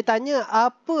 Dia tanya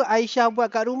apa Aisyah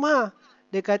buat kat rumah.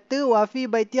 Dia kata wafi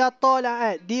baitiha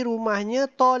tala'at. Di rumahnya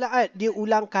tala'at. Dia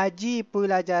ulang kaji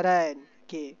pelajaran.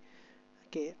 Okey.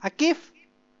 Akif,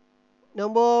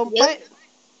 nombor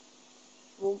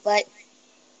 4. Bubat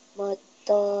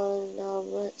mata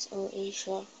namat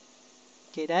Aisyah.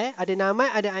 Okey dah Ada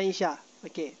Namat, ada Aisyah.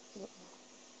 Okey.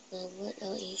 Namat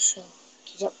Aisyah.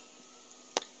 Sekejap.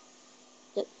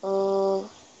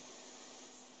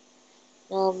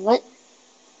 Namat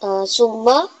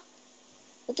summa.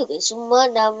 Betul ke?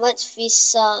 Summa namat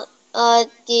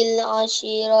fisa'atil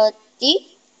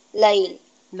ashirati lail.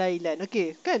 Lailan.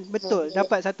 Okey, kan betul. Ya.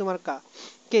 Dapat 1 markah.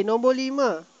 Okey, nombor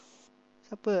 5.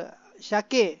 Siapa?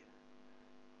 Syakir.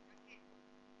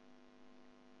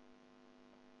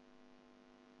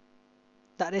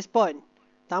 Tak respon.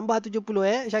 Tambah 70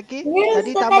 Syakir. Ya,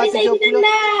 Tadi Ustaz, tambah tadi saya 70.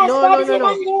 jelas. No. Saya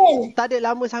panggil. Tak ada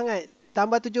lama sangat.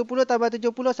 Tambah 70, tambah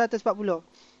 70, 140.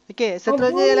 Okey,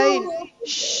 seterusnya yang lain.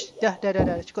 Shh, dah.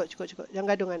 Cukup. Jangan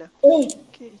gaduh Ana.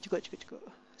 Okey, cukup.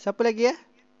 Siapa lagi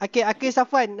Akil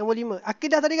Safwan, nombor 5.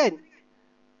 Akil dah tadi kan?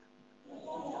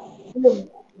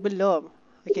 Belum.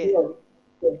 Okey.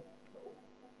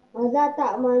 Maza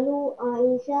tak malu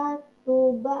Aisyah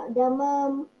tu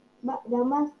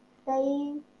damas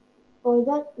tai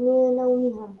qazat min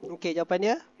naumiha. Okey, jawapan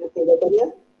dia?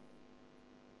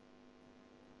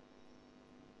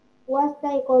 Was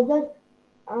tai qazat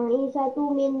Aisyah tu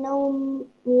min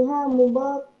naumiha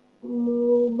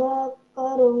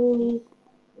mubakarun li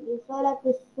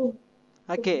salatis subuh.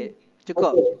 Okey,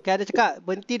 cukup. Kan ada cakap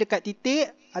berhenti dekat titik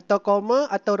atau koma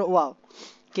atau huruf waw.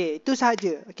 Okey, itu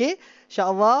sahaja. Okey,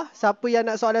 insya-Allah siapa yang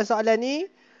nak soalan-soalan ni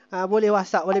boleh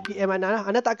WhatsApp, boleh PM Ana lah.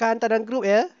 Ana tak akan hantar dalam grup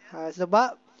ya.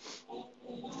 Sebab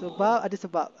ada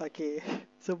sebab. Okey.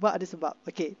 Sebab ada sebab.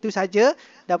 Okey, itu saja.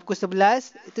 Dah pukul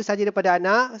 11. Itu saja daripada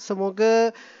Ana.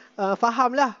 Semoga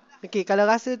fahamlah. Okey, kalau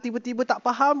rasa tiba-tiba tak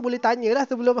faham boleh tanyalah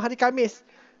sebelum hari Khamis.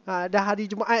 Dah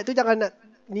hari Jumaat tu jangan nak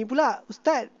ni pula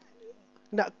ustaz.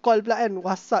 Nak call pula kan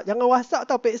WhatsApp. Jangan WhatsApp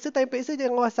tau. Time peksa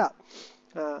jangan WhatsApp.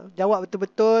 Jawab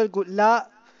betul-betul. Good luck.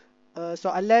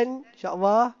 Soalan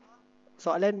insya-Allah.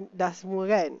 Soalan dah semua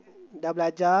kan? Dah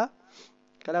belajar.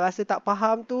 Kalau rasa tak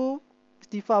faham tu,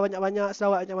 istighfar banyak-banyak,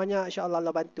 selawat banyak-banyak, insya-Allah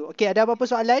Allah bantu. Okey, ada apa-apa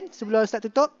soalan sebelum Ustaz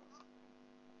tutup?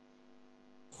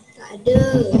 Tak ada.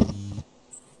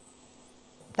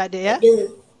 Tak ada ya?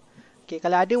 Ada. Okey,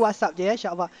 kalau ada WhatsApp je ya,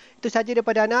 insya-Allah. Itu saja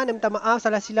daripada Ana, dan minta maaf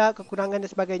salah silap, kekurangan dan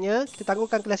sebagainya. Kita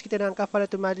tangguhkan kelas kita dengan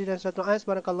kafaratul majlis dan surat doa.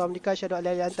 Subhanakallahumma wa asyhadu an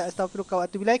la ilaha illa anta astaghfiruka wa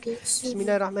atubu ilaik.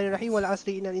 Bismillahirrahmanirrahim. Wal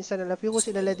 'asri innal insana lafi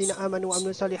khusr illa alladziina aamanu wa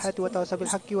 'amilus solihati wa tawassaw bil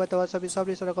haqqi wa tawassaw bis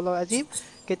sabri. Sadaqallahu azim.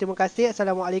 Okey, terima kasih.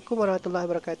 Assalamualaikum warahmatullahi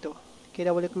wabarakatuh. Okey,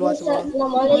 dah boleh keluar semua.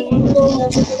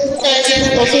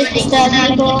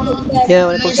 Ya,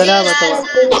 waalaikumsalam warahmatullahi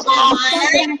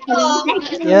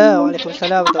wabarakatuh. Ya,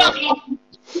 waalaikumsalam warahmatullahi wabarakatuh.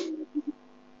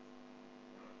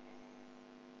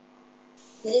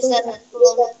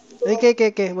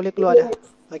 Okey, boleh keluar dah.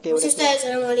 Okey, boleh keluar.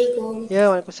 Assalamualaikum.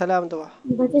 Ya, waalaikumsalam warahmatullahi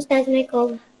wabarakatuh.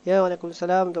 Assalamualaikum. Ya,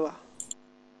 waalaikumsalam warahmatullahi wabarakatuh.